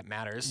much that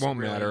matters. Won't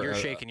really. matter. You're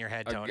shaking your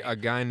head, Tony. A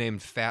guy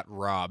named Fat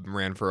Rob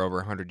ran for over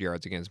 100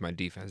 yards against my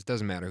defense.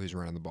 Doesn't matter who's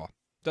running the ball.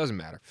 Doesn't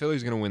matter.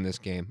 Philly's going to win this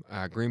game.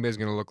 Green Bay's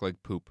going to look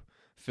like poop.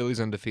 Philly's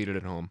undefeated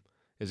at home.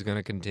 Is going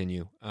to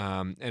continue.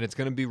 And it's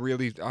going to be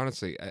really,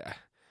 honestly,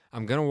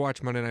 I'm going to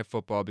watch Monday Night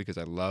Football because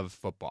I love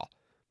football.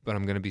 But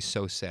I'm going to be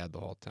so sad the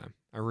whole time.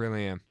 I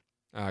really am.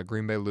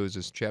 Green Bay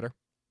loses. Cheddar?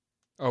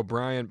 Oh,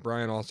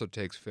 Brian also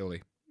takes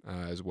Philly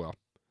as well.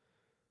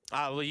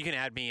 Well, you can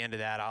add me into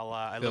that.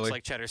 It looks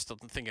like Cheddar's still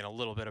thinking a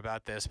little bit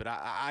about this, but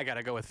I got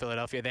to go with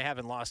Philadelphia. They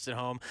haven't lost at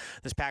home.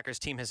 This Packers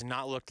team has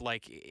not looked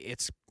like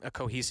it's a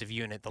cohesive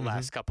unit the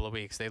last couple of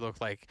weeks. They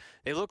look like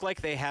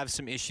they have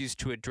some issues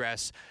to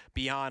address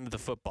beyond the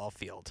football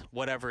field.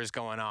 Whatever is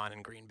going on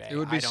in Green Bay, It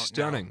would be I don't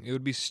stunning. know. It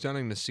would be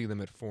stunning to see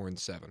them at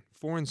 4-7.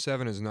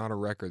 4-7 is not a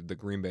record the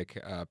Green Bay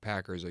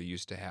Packers are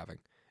used to having.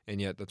 And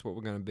yet, that's what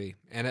we're going to be.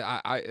 And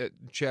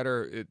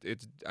Cheddar,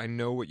 I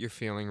know what you're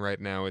feeling right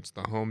now. It's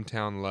the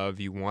hometown love.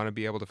 You want to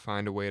be able to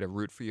find a way to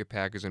root for your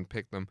Packers and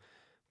pick them.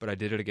 But I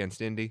did it against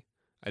Indy.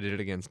 I did it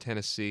against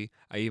Tennessee.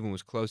 I even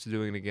was close to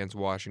doing it against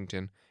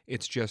Washington.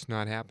 It's just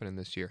not happening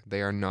this year.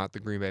 They are not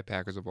the Green Bay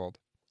Packers of old.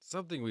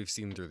 Something we've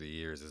seen through the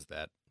years is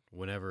that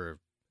whenever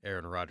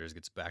Aaron Rodgers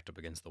gets backed up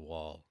against the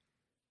wall,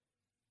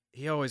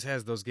 he always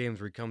has those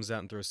games where he comes out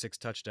and throws 6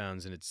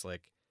 touchdowns, and it's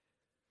like,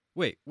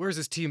 wait, where's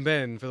this team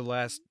been for the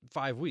last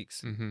 5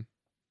 weeks? Mm-hmm.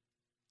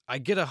 I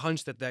get a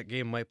hunch that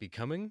game might be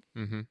coming,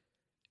 Mm-hmm.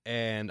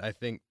 and I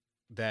think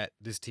that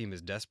this team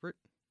is desperate.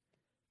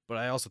 But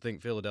I also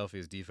think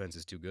Philadelphia's defense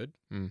is too good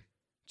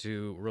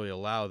to really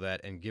allow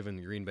that, and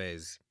given Green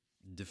Bay's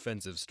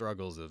defensive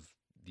struggles of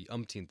the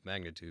umpteenth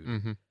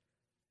magnitude,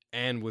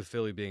 and with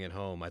Philly being at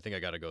home, I think I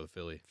got to go with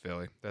Philly.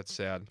 Philly. That's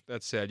sad.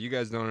 That's sad. You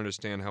guys don't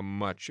understand how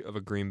much of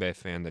a Green Bay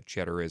fan that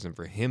Cheddar is, and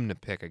for him to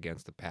pick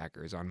against the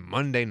Packers on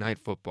Monday Night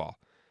Football.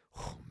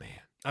 Oh,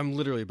 man. I'm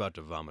literally about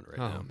to vomit right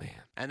now. Oh,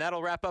 man. And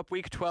that'll wrap up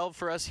Week 12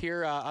 for us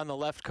here on the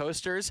Left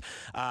Coasters.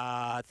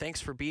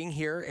 Thanks for being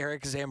here,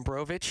 Eric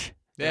Zambrovich.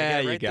 Yeah,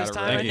 you got it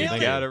right. You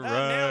got it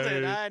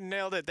right. I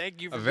nailed it. Thank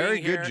you for A very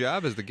being here. good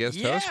job as the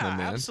guest host, my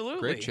man.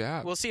 Absolutely. Great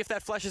job. We'll see if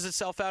that fleshes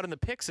itself out in the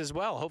picks as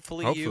well.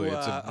 Hopefully It's you, a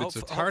hard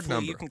hopefully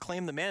number. you can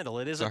claim the mantle.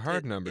 It is It's a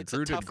hard number. It's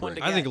Drew a did tough one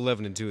to great. get. I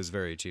think 11-2 is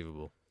very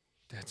achievable.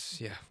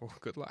 Well,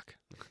 good luck.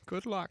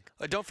 Good luck.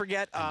 Don't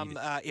forget,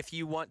 if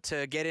you want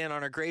to get in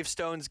on our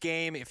Gravestones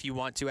game, if you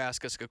want to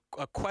ask us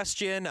a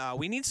question,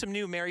 we need some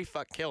new Marry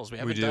Fuck Kills. We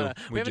haven't done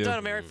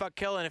a Marry Fuck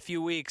Kill in a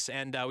few weeks,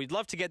 and we'd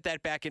love to get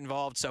that back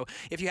involved. So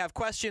if you have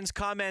questions,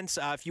 comments,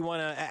 if you want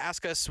to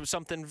ask us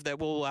something that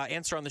we'll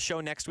answer on the show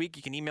next week,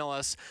 you can email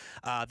us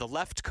the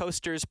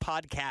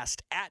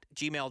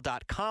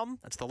leftcoasterspodcast@gmail.com.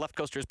 That's the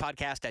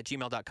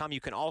leftcoasterspodcast@gmail.com.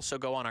 You can also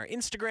go on our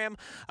Instagram,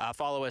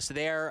 follow us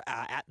there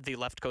at the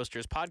Left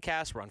Coasters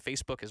Podcast. We're on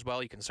Facebook as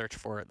well. You can search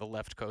for the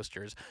Left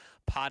Coasters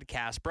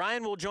Podcast.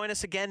 Brian will join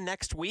us again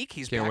next week.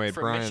 He's Can't back wait,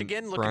 from Brian.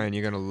 Michigan. Brian,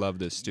 you're gonna love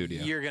this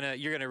studio. You're gonna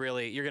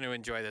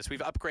enjoy this. We've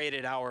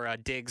upgraded our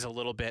digs a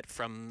little bit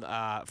from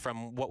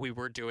what we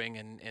were doing,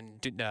 and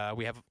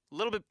we have a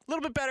little bit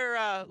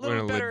better. We're in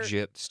a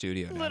legit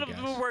studio now, guys.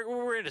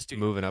 We're in a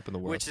studio, Moving up in the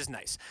world, which is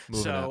nice.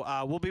 Moving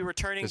up. We'll be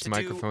returning This to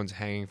microphone's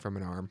hanging from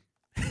an arm.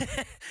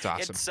 It's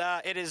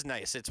awesome. It is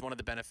nice. It's one of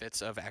the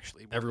benefits of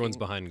actually working. Everyone's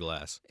behind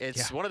glass.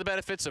 It's one of the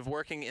benefits of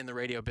working in the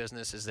radio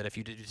business is that if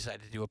you do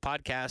decide to do a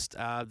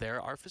podcast, there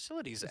are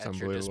facilities at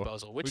your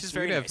disposal, which is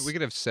very nice. We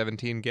could have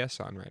 17 guests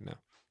on right now.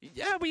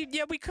 Yeah, we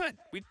could.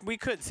 We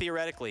could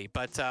theoretically,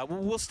 but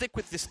we'll stick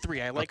with this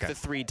 3. I like the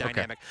 3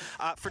 dynamic.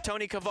 For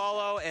Tony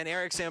Cavallo and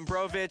Eric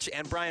Zambrovich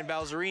and Brian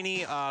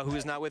Balzerini, who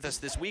is not with us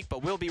this week,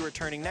 but will be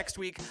returning next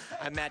week,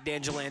 I'm Matt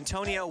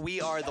D'Angelantonio. We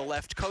are the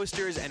Left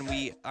Coasters, and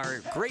we are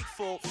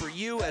grateful for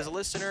you as a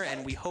listener,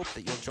 and we hope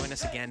that you'll join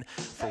us again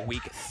for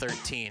Week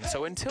 13.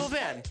 So until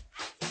then,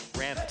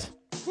 ram it.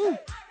 Woo.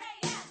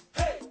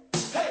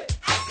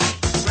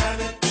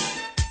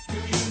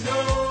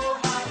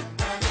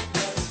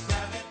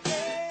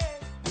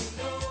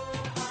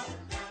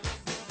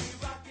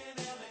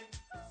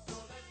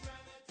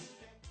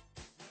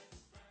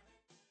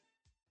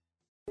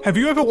 Have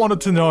you ever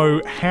wanted to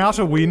know how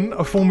to win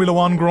a Formula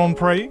One Grand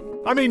Prix?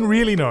 I mean,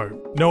 really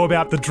know. Know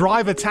about the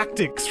driver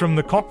tactics from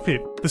the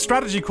cockpit, the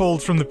strategy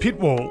calls from the pit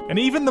wall, and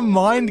even the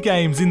mind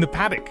games in the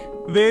paddock.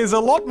 There's a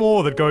lot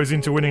more that goes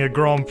into winning a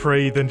Grand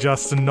Prix than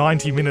just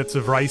 90 minutes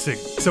of racing.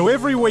 So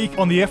every week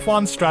on the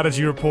F1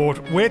 Strategy Report,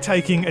 we're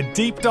taking a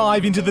deep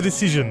dive into the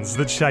decisions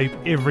that shape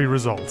every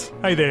result.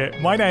 Hey there,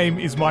 my name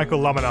is Michael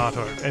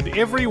Laminato, and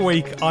every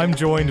week I'm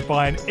joined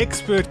by an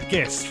expert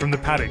guest from the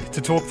paddock to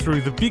talk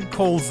through the big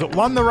calls that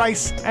won the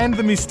race and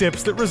the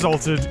missteps that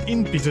resulted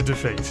in bitter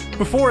defeat.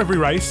 Before every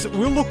race,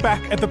 we'll look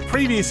back at the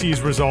previous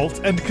year's result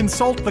and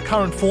consult the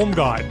current form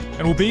guide,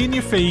 and we'll be in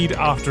your feed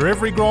after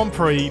every Grand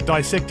Prix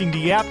dissecting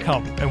the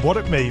outcome and what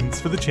it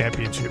means for the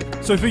championship.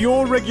 So for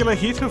your regular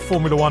hit of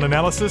Formula One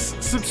analysis,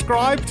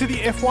 subscribe to the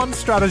F1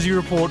 Strategy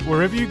Report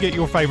wherever you get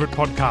your favourite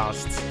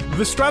podcasts.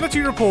 The Strategy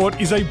Report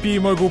is a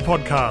Beer Mogul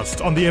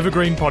podcast on the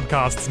Evergreen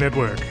Podcasts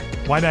Network.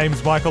 My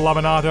name's Michael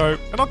Laminato,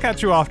 and I'll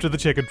catch you after the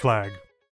checkered flag.